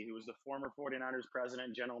Policy, who was the former 49ers president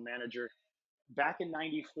and general manager, back in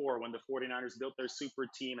 94 when the 49ers built their super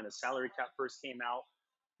team and the salary cap first came out,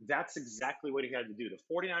 that's exactly what he had to do. The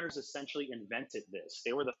 49ers essentially invented this.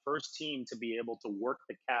 They were the first team to be able to work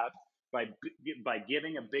the cap by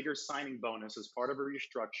giving a bigger signing bonus as part of a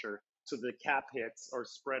restructure so the cap hits are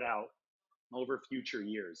spread out over future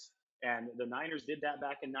years. And the Niners did that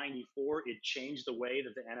back in 94. It changed the way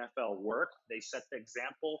that the NFL worked. They set the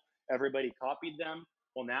example. Everybody copied them.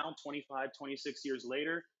 Well, now, 25, 26 years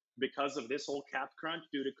later, because of this whole cap crunch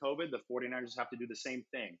due to COVID, the 49ers have to do the same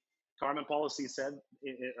thing. Carmen Policy said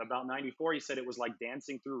about 94, he said it was like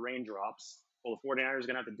dancing through raindrops. Well, the 49ers are going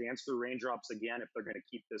to have to dance through raindrops again if they're going to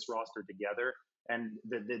keep this roster together. And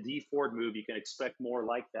the D Ford move, you can expect more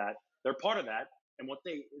like that. They're part of that. And what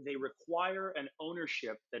they require an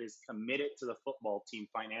ownership that is committed to the football team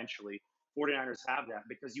financially. 49ers have that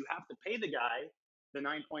because you have to pay the guy the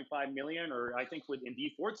 9.5 million, or I think in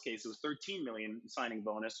D Ford's case, it was 13 million signing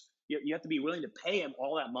bonus. You have to be willing to pay him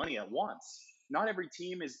all that money at once. Not every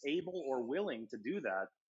team is able or willing to do that,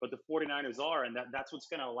 but the 49ers are, and that's what's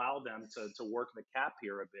going to allow them to work the cap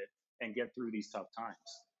here a bit and get through these tough times.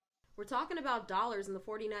 We're talking about dollars, and the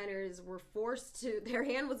 49ers were their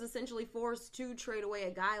hand was essentially forced to trade away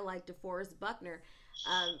a guy like DeForest Buckner.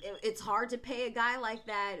 It's hard to pay a guy like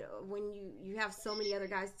that when you have so many other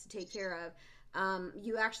guys to take care of.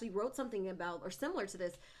 You actually wrote something about, or similar to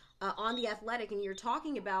this, on The Athletic, and you're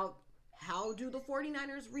talking about how do the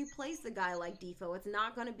 49ers replace a guy like Defoe? It's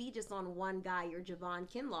not going to be just on one guy, your Javon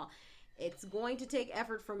Kinlaw. It's going to take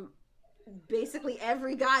effort from basically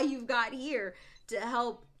every guy you've got here to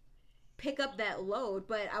help pick up that load.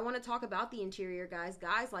 But I want to talk about the interior guys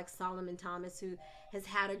like Solomon Thomas, who has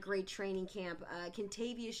had a great training camp,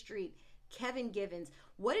 Kentavious Street, Kevin Givens.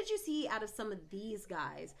 What did you see out of some of these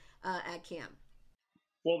guys at camp?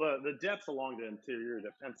 Well, the depth along the interior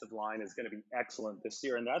defensive line is going to be excellent this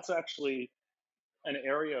year. And that's actually an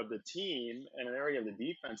area of the team and an area of the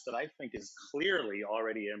defense that I think is clearly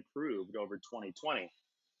already improved over 2020.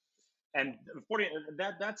 And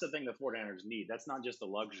that's the thing the 49ers need. That's not just a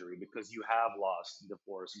luxury because you have lost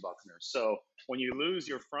DeForest Buckner. So when you lose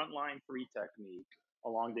your front line three technique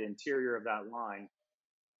along the interior of that line,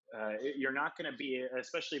 you're not going to be,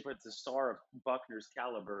 especially if it's a star of Buckner's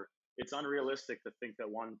caliber, it's unrealistic to think that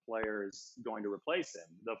one player is going to replace him.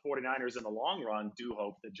 The 49ers in the long run do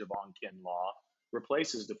hope that Javon Kinlaw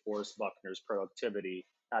replaces DeForest Buckner's productivity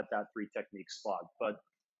at that three technique spot. But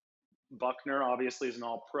Buckner obviously is an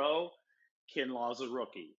all-pro. Kinlaw is a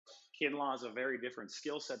rookie. Kinlaw has a very different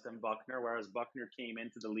skill set than Buckner, whereas Buckner came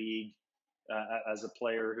into the league as a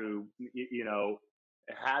player who,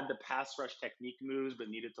 had the pass rush technique moves but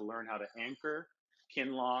needed to learn how to anchor.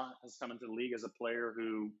 Kinlaw has come into the league as a player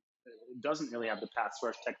who doesn't really have the pass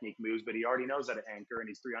rush technique moves, but he already knows how to anchor, and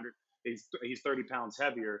he's 30 pounds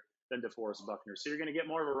heavier than DeForest Buckner. So you're going to get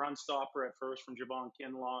more of a run stopper at first from Javon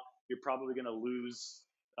Kinlaw. You're probably going to lose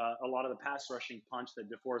a lot of the pass rushing punch that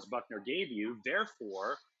DeForest Buckner gave you.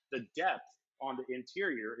 Therefore, the depth on the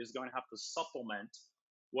interior is going to have to supplement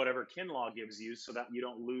whatever Kinlaw gives you so that you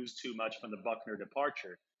don't lose too much from the Buckner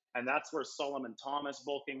departure. And that's where Solomon Thomas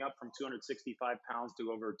bulking up from 265 pounds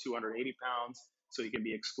to over 280 pounds so he can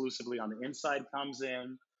be exclusively on the inside comes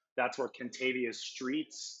in. That's where Kentavious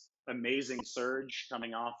Street's amazing surge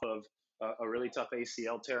coming off of a really tough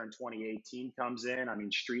ACL tear in 2018 comes in. I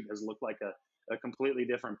mean, Street has looked like a completely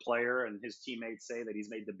different player, and his teammates say that he's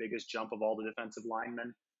made the biggest jump of all the defensive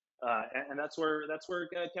linemen. And that's where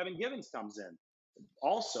Kevin Givens comes in.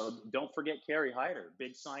 Also, don't forget Kerry Hyder,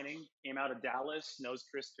 big signing, came out of Dallas, knows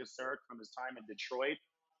Chris Kocurek from his time in Detroit.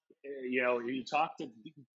 You talk to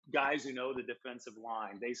guys who know the defensive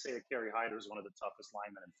line, they say that Kerry Hyder is one of the toughest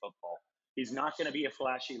linemen in football. He's not going to be a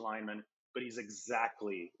flashy lineman, but he's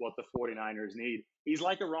exactly what the 49ers need. He's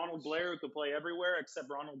like a Ronald Blair who could play everywhere,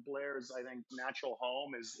 except Ronald Blair's, I think, natural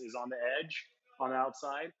home is on the edge, on the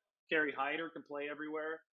outside. Kerry Hyder can play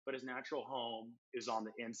everywhere, but his natural home is on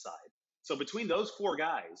the inside. So between those four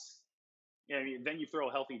guys, then you throw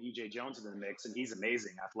a healthy DJ Jones in the mix, and he's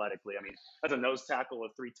amazing athletically. I mean, that's a nose tackle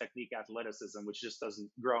of three technique athleticism, which just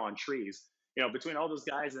doesn't grow on trees. Between all those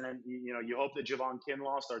guys, and then you hope that Javon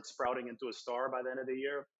Kinlaw starts sprouting into a star by the end of the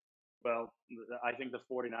year. Well, I think the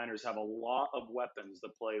 49ers have a lot of weapons to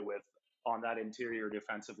play with on that interior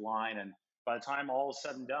defensive line, and by the time all is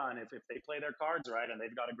said and done, if they play their cards right and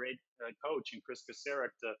they've got a great coach in Chris Kocurek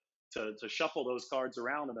to shuffle those cards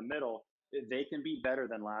around in the middle, they can be better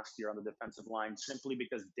than last year on the defensive line simply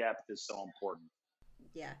because depth is so important.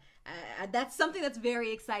 Yeah, that's something that's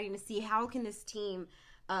very exciting to see. How can this team,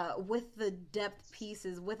 with the depth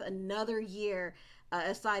pieces, with another year,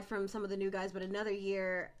 aside from some of the new guys, but another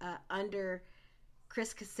year under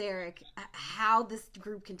Chris Kasarik, how this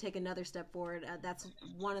group can take another step forward. That's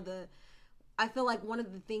one of the, I feel like one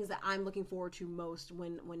of the things that I'm looking forward to most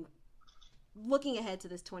when looking ahead to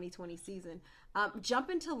this 2020 season. Jump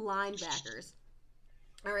into linebackers.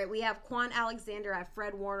 All right, we have Quan Alexander. I have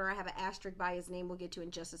Fred Warner. I have an asterisk by his name. We'll get to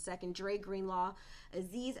in just a second. Dre Greenlaw,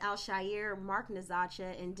 Azeez Al-Shaair, Mark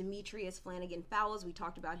Nazacha, and Demetrius Flannigan-Fowles. We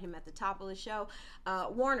talked about him at the top of the show.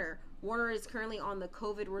 Warner. Warner is currently on the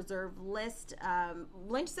COVID reserve list.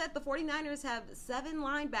 Lynch said the 49ers have 7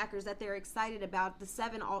 linebackers that they're excited about. The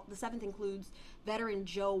seventh includes veteran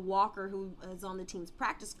Joe Walker, who is on the team's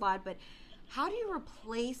practice squad. But how do you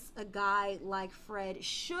replace a guy like Fred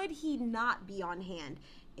should he not be on hand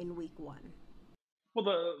in week 1? Well,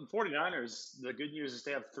 the 49ers, the good news is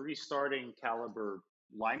they have 3 starting caliber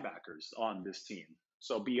linebackers on this team.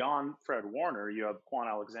 So beyond Fred Warner, you have Quan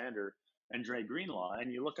Alexander and Dre Greenlaw.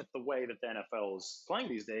 And you look at the way that the NFL is playing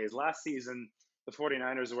these days. Last season, the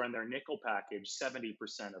 49ers were in their nickel package 70%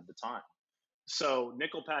 of the time. So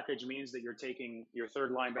nickel package means that you're taking your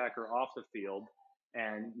third linebacker off the field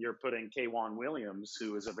and you're putting K'Waun Williams,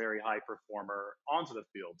 who is a very high performer, onto the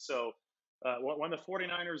field. So when the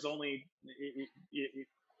 49ers only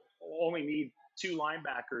need 2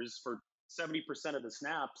 linebackers for 70% of the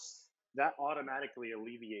snaps, that automatically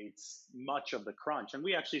alleviates much of the crunch. And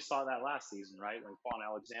we actually saw that last season, right? When Quan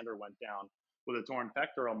Alexander went down with a torn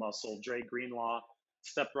pectoral muscle, Dre Greenlaw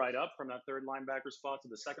stepped right up from that third linebacker spot to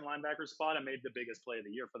the second linebacker spot and made the biggest play of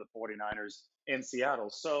the year for the 49ers in Seattle.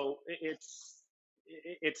 So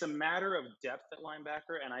it's a matter of depth at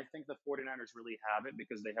linebacker, and I think the 49ers really have it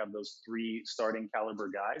because they have those 3 starting caliber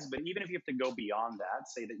guys. But even if you have to go beyond that,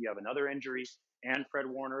 say that you have another injury and Fred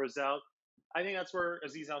Warner is out, I think that's where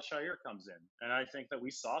Azeez Al-Shaair comes in. And I think that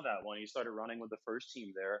we saw that when he started running with the first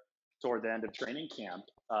team there toward the end of training camp.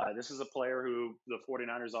 This is a player who the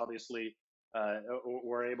 49ers obviously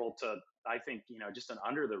were able to, I think, just an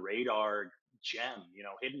under the radar gem,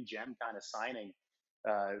 hidden gem kind of signing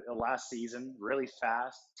last season. Really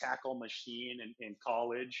fast tackle machine in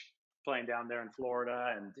college, playing down there in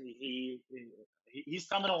Florida, and he's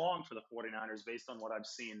coming along for the 49ers based on what I've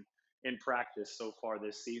seen in practice so far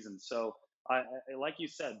this season. So, like you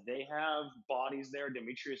said, they have bodies there.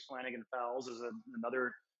 Demetrius Flannigan-Fowles is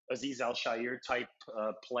another Azeez Al-Shaair type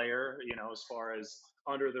player, as far as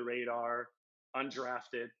under the radar,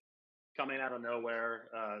 undrafted, coming out of nowhere,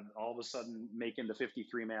 all of a sudden making the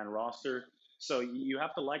 53-man roster. So you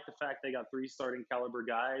have to like the fact they got 3 starting caliber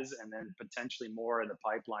guys and then potentially more in the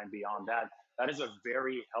pipeline beyond that. That is a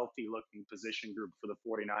very healthy looking position group for the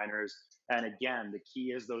 49ers. And again, the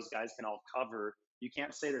key is those guys can all cover. You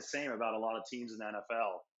can't say the same about a lot of teams in the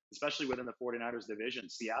NFL, especially within the 49ers division.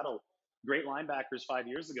 Seattle, great linebackers 5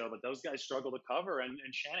 years ago, but those guys struggle to cover, and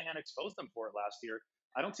Shanahan exposed them for it last year.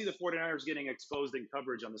 I don't see the 49ers getting exposed in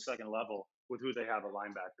coverage on the second level with who they have at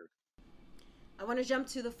linebacker. I want to jump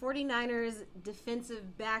to the 49ers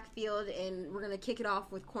defensive backfield, and we're going to kick it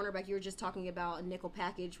off with cornerback. You were just talking about a nickel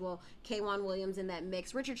package. Well, K'Waun Williams in that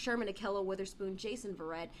mix. Richard Sherman, Ahkello Witherspoon, Jason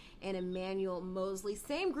Verrett, and Emmanuel Moseley.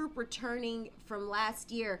 Same group returning from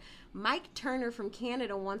last year. Mike Turner from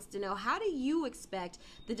Canada wants to know, how do you expect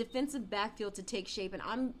the defensive backfield to take shape? And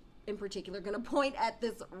I'm, in particular, going to point at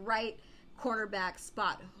this right cornerback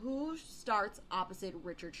spot. Who starts opposite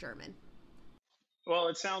Richard Sherman? Well,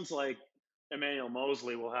 it sounds like Emmanuel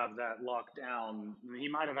Moseley will have that locked down. He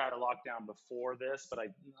might have had a lockdown before this, but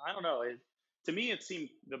I don't know. To me,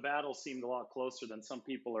 the battle seemed a lot closer than some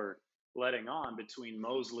people are letting on between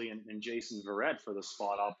Moseley and Jason Verrett for the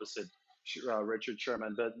spot opposite Richard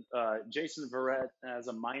Sherman. But Jason Verrett has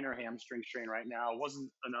a minor hamstring strain right now. It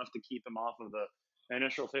wasn't enough to keep him off of the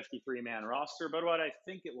initial 53-man roster. But what I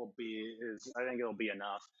think it will be is I think it'll be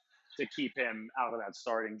enough to keep him out of that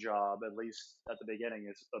starting job, at least at the beginning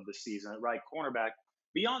of the season at right cornerback.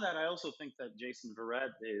 Beyond that, I also think that Jason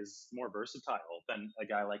Verrett is more versatile than a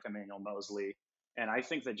guy like Emmanuel Moseley. And I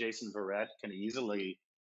think that Jason Verrett can easily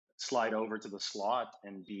slide over to the slot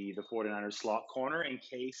and be the 49ers slot corner in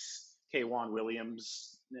case K'Waun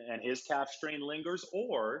Williams and his calf strain lingers,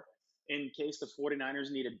 or in case the 49ers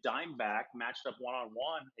need a dime back matched up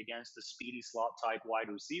one-on-one against a speedy slot type wide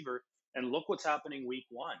receiver. And look what's happening week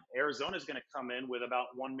 1. Arizona's going to come in with about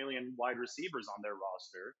 1 million wide receivers on their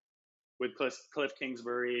roster with Cliff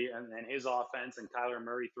Kingsbury and his offense and Kyler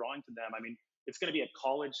Murray throwing to them. I mean, it's going to be a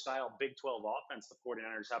college-style Big 12 offense the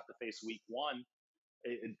 49ers have to face week 1.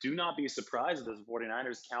 do not be surprised if the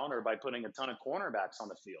 49ers counter by putting a ton of cornerbacks on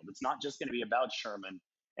the field. It's not just going to be about Sherman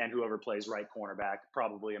and whoever plays right cornerback,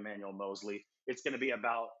 probably Emmanuel Mosley. It's going to be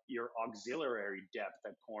about your auxiliary depth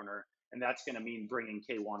at corner. And that's going to mean bringing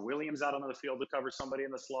K'Wan Williams out onto the field to cover somebody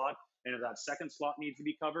in the slot. And if that second slot needs to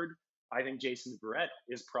be covered, I think Jason Verrett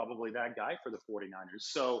is probably that guy for the 49ers.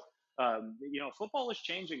 So, football is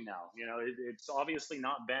changing now. It's obviously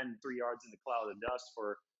not been 3 yards in the cloud of dust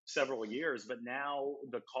for several years, but now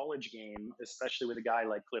the college game, especially with a guy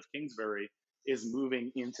like Cliff Kingsbury, is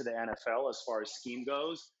moving into the NFL as far as scheme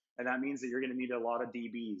goes. And that means that you're going to need a lot of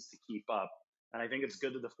DBs to keep up. And I think it's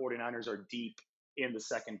good that the 49ers are deep in the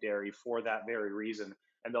secondary for that very reason.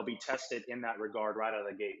 And they'll be tested in that regard right out of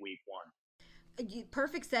the gate week one.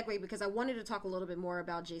 Perfect segue, because I wanted to talk a little bit more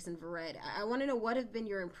about Jason Verrett. I want to know, what have been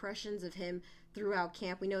your impressions of him throughout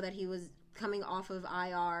camp? We know that he was coming off of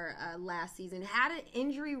IR last season, had an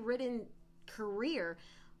injury-ridden career,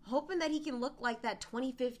 hoping that he can look like that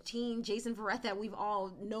 2015 Jason Verrett that we've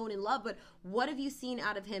all known and loved. But what have you seen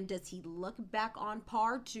out of him? Does he look back on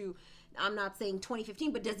par to, I'm not saying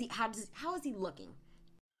 2015, but how is he looking?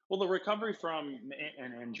 Well, the recovery from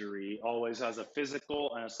an injury always has a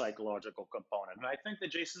physical and a psychological component. And I think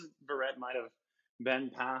that Jason Verrett might have been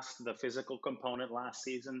past the physical component last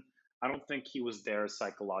season. I don't think he was there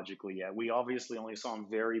psychologically yet. We obviously only saw him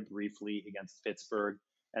very briefly against Pittsburgh,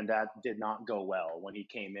 and that did not go well when he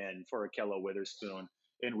came in for Ahkello Witherspoon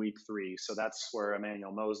in week 3. So that's where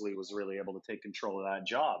Emmanuel Mosley was really able to take control of that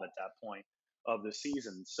job at that point of the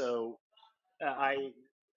season. So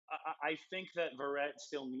I think that Verrett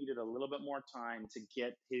still needed a little bit more time to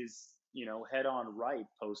get his, head on right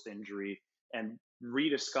post injury and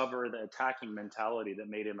rediscover the attacking mentality that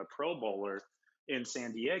made him a Pro Bowler in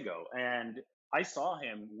San Diego. And I saw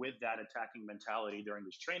him with that attacking mentality during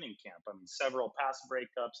this training camp. I mean, several pass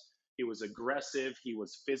breakups. He was aggressive. He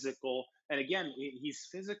was physical. And again, he's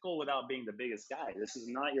physical without being the biggest guy. This is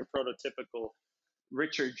not your prototypical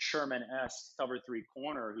Richard Sherman-esque cover 3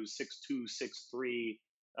 corner who's 6'2", 6'3",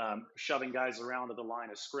 shoving guys around to the line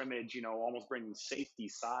of scrimmage, almost bringing safety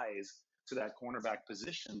size to that cornerback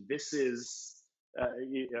position. This is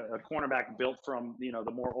a cornerback built from,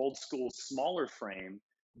 the more old school, smaller frame,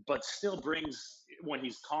 but still brings, when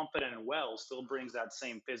he's confident and well, still brings that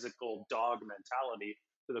same physical dog mentality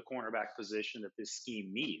to the cornerback position that this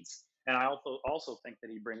scheme needs. And I also think that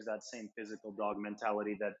he brings that same physical dog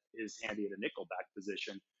mentality that is handy at a nickelback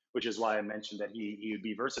position, which is why I mentioned that he would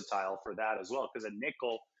be versatile for that as well. Because at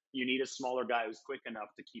nickel, you need a smaller guy who's quick enough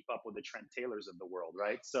to keep up with the Trent Taylors of the world,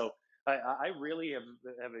 right? So I really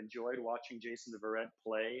have enjoyed watching Jason Verrett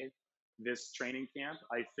play this training camp.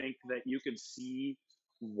 I think that you can see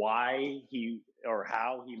why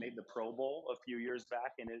how he made the Pro Bowl a few years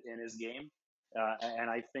back in his game. And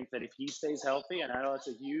I think that if he stays healthy, and I know it's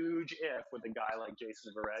a huge if with a guy like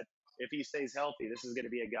Jason Verrett, if he stays healthy, this is going to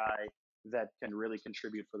be a guy that can really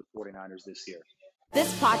contribute for the 49ers this year.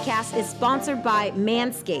 This podcast is sponsored by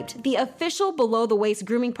Manscaped, the official below-the-waist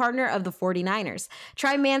grooming partner of the 49ers.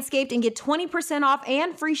 Try Manscaped and get 20% off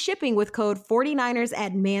and free shipping with code 49ers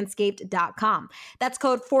at manscaped.com. That's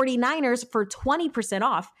code 49ers for 20%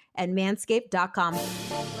 off at manscaped.com.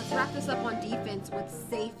 Let's wrap this up on defense with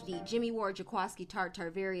safety. Jimmy Ward, Jaquiski Tartt,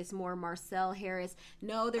 Tarvarius Moore, Marcel Harris.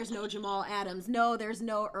 No, there's no Jamal Adams. No, there's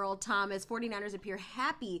no Earl Thomas. 49ers appear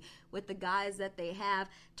happy with the guys that they have.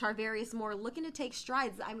 Tarvarius Moore looking to take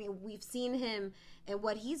strides. I mean, we've seen him and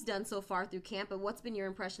what he's done so far through camp. But what's been your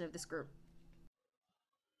impression of this group?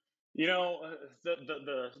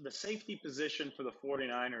 The safety position for the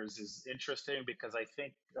 49ers is interesting because I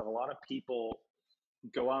think a lot of people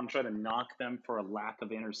go out and try to knock them for a lack of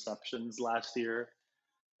interceptions last year.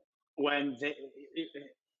 When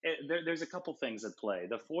there's a couple things at play.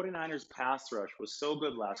 The 49ers pass rush was so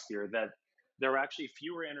good last year that there were actually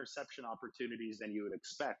fewer interception opportunities than you would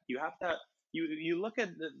expect. You have to you look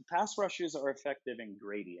at the pass rushes are effective in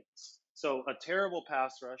gradients. So a terrible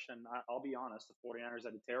pass rush, and I'll be honest, the 49ers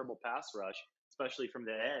had a terrible pass rush, especially from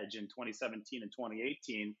the edge in 2017 and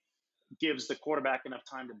 2018, gives the quarterback enough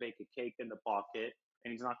time to bake a cake in the pocket,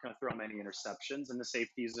 and he's not going to throw many interceptions, and the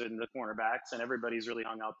safeties and the cornerbacks and everybody's really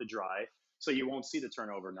hung out to dry, so you won't see the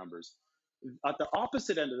turnover numbers. At the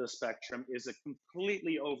opposite end of the spectrum is a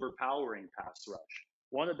completely overpowering pass rush,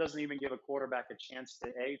 one that doesn't even give a quarterback a chance to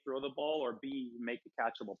A, throw the ball, or B, make a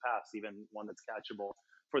catchable pass, even one that's catchable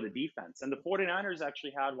for the defense. And the 49ers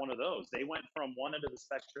actually had one of those. They went from one end of the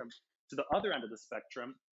spectrum to the other end of the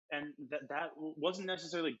spectrum, and that wasn't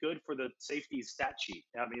necessarily good for the safety stat sheet.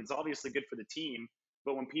 I mean, it's obviously good for the team,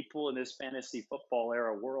 but when people in this fantasy football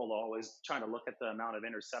era world are always trying to look at the amount of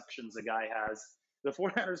interceptions a guy has the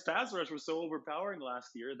 49ers pass rush was so overpowering last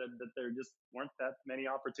year that there just weren't that many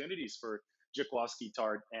opportunities for Jaquaski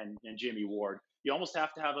Tart and Jimmy Ward. You almost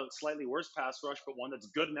have to have a slightly worse pass rush, but one that's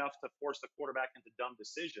good enough to force the quarterback into dumb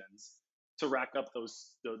decisions to rack up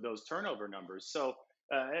those turnover numbers. So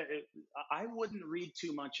I wouldn't read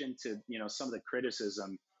too much into some of the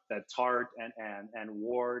criticism that Tart and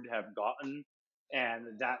Ward have gotten,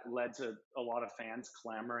 and that led to a lot of fans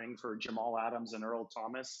clamoring for Jamal Adams and Earl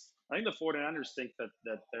Thomas. I think the 49ers think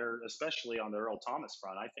that they're, especially on the Earl Thomas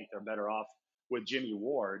front, I think they're better off with Jimmy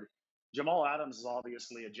Ward. Jamal Adams is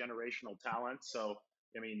obviously a generational talent, so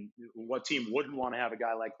I mean, what team wouldn't want to have a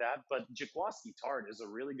guy like that? But Jaquaski Tart is a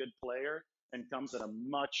really good player and comes at a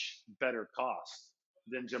much better cost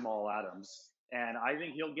than Jamal Adams. And I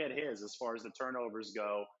think he'll get his as far as the turnovers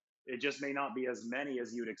go. It just may not be as many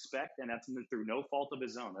as you'd expect, and that's through no fault of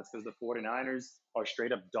his own. That's because the 49ers are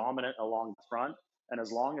straight up dominant along the front. And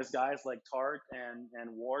as long as guys like Tart and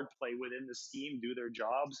Ward play within the scheme, do their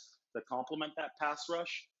jobs to complement that pass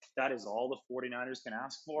rush, that is all the 49ers can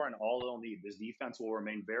ask for and all they'll need. This defense will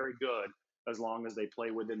remain very good as long as they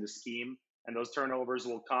play within the scheme, and those turnovers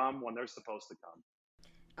will come when they're supposed to come.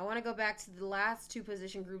 I want to go back to the last two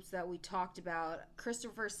position groups that we talked about.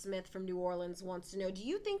 Christopher Smith from New Orleans wants to know, do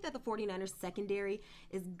you think that the 49ers secondary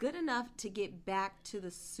is good enough to get back to the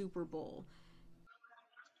Super Bowl?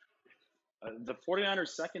 The 49ers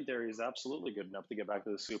secondary is absolutely good enough to get back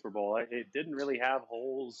to the Super Bowl. It didn't really have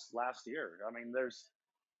holes last year. I mean, there's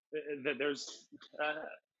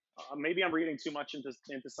maybe I'm reading too much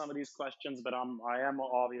into some of these questions, but I am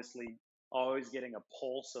obviously always getting a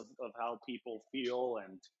pulse of how people feel.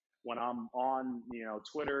 And when I'm on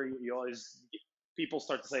Twitter, you always people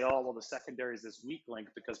start to say, oh well, the secondary is this weak link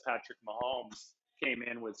because Patrick Mahomes came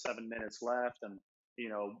in with 7 minutes left and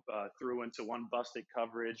threw into one busted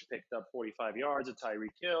coverage, picked up 45 yards of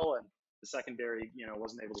Tyreek Hill, and the secondary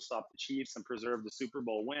wasn't able to stop the Chiefs and preserve the Super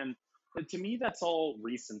Bowl win. But to me, that's all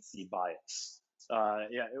recency bias.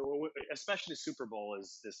 Yeah, especially Super Bowl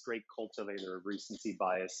is this great cultivator of recency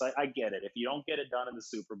bias. I get it. If you don't get it done in the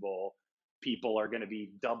Super Bowl, people are going to be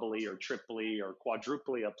doubly or triply or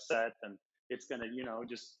quadruply upset, and it's going to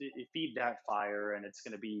just feed that fire, and it's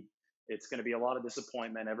going to be a lot of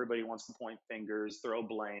disappointment. Everybody wants to point fingers, throw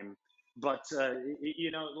blame. But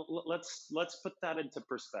let's put that into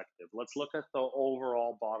perspective. Let's look at the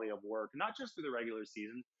overall body of work, not just through the regular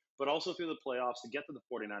season, but also through the playoffs to get to the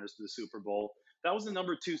 49ers to the Super Bowl. That was the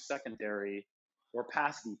number two secondary or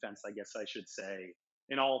pass defense, I guess I should say,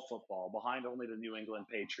 in all football, behind only the New England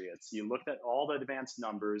Patriots. You looked at all the advanced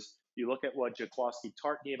numbers. You look at what Jaquaski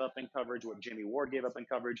Tart gave up in coverage, what Jimmy Ward gave up in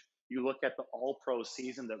coverage. You look at the all-pro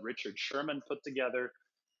season that Richard Sherman put together.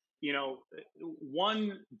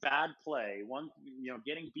 One bad play,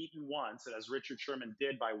 getting beaten once, as Richard Sherman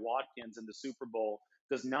did by Watkins in the Super Bowl,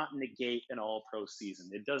 does not negate an all-pro season.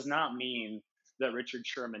 It does not mean that Richard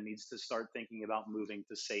Sherman needs to start thinking about moving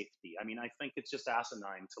to safety. I mean, I think it's just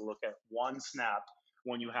asinine to look at one snap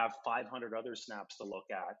when you have 500 other snaps to look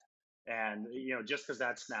at. And, just because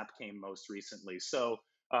that snap came most recently. So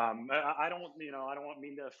I don't, I don't want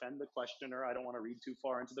mean to offend the questioner. I don't want to read too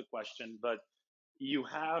far into the question, but you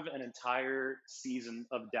have an entire season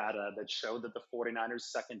of data that showed that the 49ers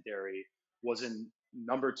secondary was in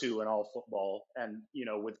number two in all football. And,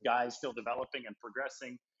 with guys still developing and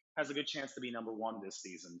progressing, has a good chance to be number one this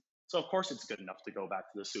season. So, of course, it's good enough to go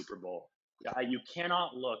back to the Super Bowl. You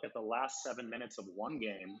cannot look at the last 7 minutes of one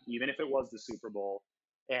game, even if it was the Super Bowl,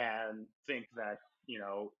 and think that,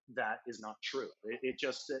 that is not true. It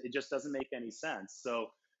just doesn't make any sense. So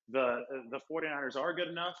the 49ers are good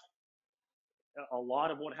enough. A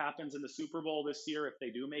lot of what happens in the Super Bowl this year, if they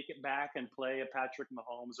do make it back and play a Patrick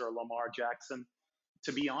Mahomes or Lamar Jackson,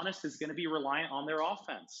 to be honest, is going to be reliant on their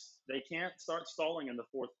offense. They can't start stalling in the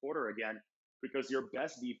fourth quarter again because your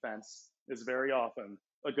best defense is very often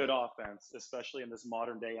a good offense, especially in this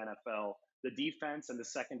modern day NFL. The defense and the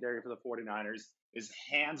secondary for the 49ers is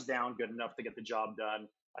hands down good enough to get the job done.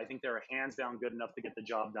 I think they're hands down good enough to get the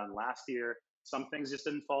job done last year. Some things just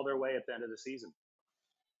didn't fall their way at the end of the season.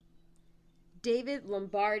 David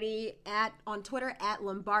Lombardi on Twitter at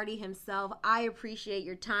Lombardi himself. I appreciate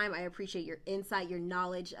your time. I appreciate your insight, your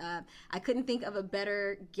knowledge. I couldn't think of a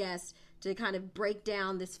better guest to kind of break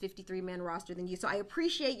down this 53-man roster than you. So I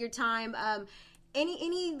appreciate your time.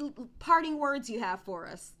 Any parting words you have for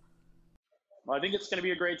us? Well, I think it's going to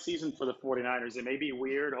be a great season for the 49ers. It may be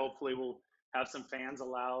weird. Hopefully we'll have some fans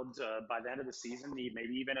allowed by the end of the season,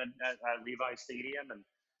 maybe even at Levi Stadium. And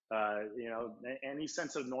any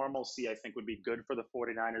sense of normalcy, I think, would be good for the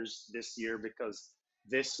 49ers this year because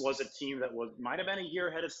this was a team that might have been a year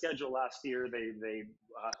ahead of schedule last year. They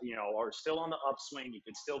are still on the upswing. You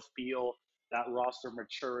could still feel that roster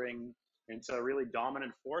maturing into a really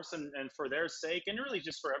dominant force. And for their sake, and really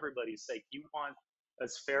just for everybody's sake, you want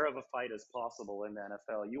as fair of a fight as possible in the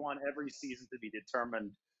NFL. You want every season to be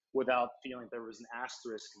determined without feeling there was an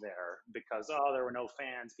asterisk there because, there were no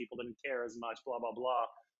fans, people didn't care as much, blah, blah, blah,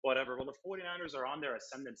 whatever. Well, the 49ers are on their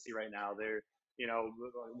ascendancy right now.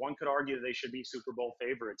 One could argue that they should be Super Bowl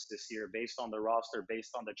favorites this year based on the roster,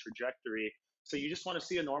 based on the trajectory. So you just want to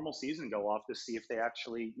see a normal season go off to see if they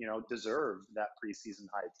actually, deserve that preseason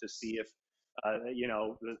hype, to see if,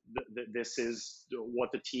 this is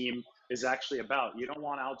what the team is actually about. You don't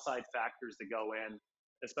want outside factors to go in,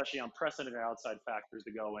 especially unprecedented outside factors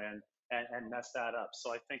to go in and mess that up.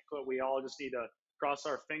 So I think we all just need to cross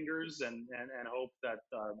our fingers and hope that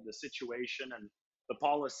the situation and the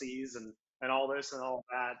policies and all this and all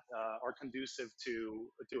that are conducive to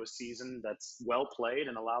a season that's well played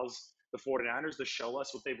and allows the 49ers to show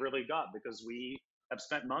us what they've really got, because we have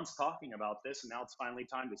spent months talking about this and now it's finally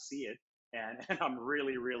time to see it. And I'm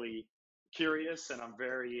really, really curious, and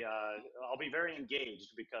I'll be very engaged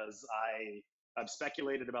because I've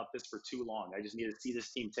speculated about this for too long. I just need to see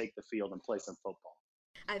this team take the field and play some football.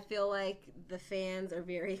 I feel like the fans are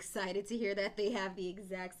very excited to hear that. They have the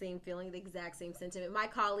exact same feeling, the exact same sentiment. My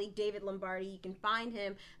colleague, David Lombardi, you can find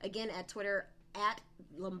him again at Twitter at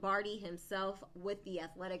Lombardi himself with The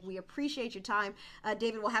Athletic. We appreciate your time.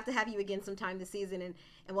 David, we'll have to have you again sometime this season, and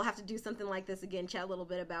we'll have to do something like this again, chat a little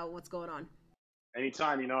bit about what's going on.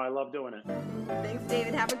 Anytime. I love doing it. Thanks,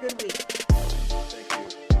 David. Have a good week.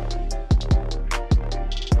 Thank you.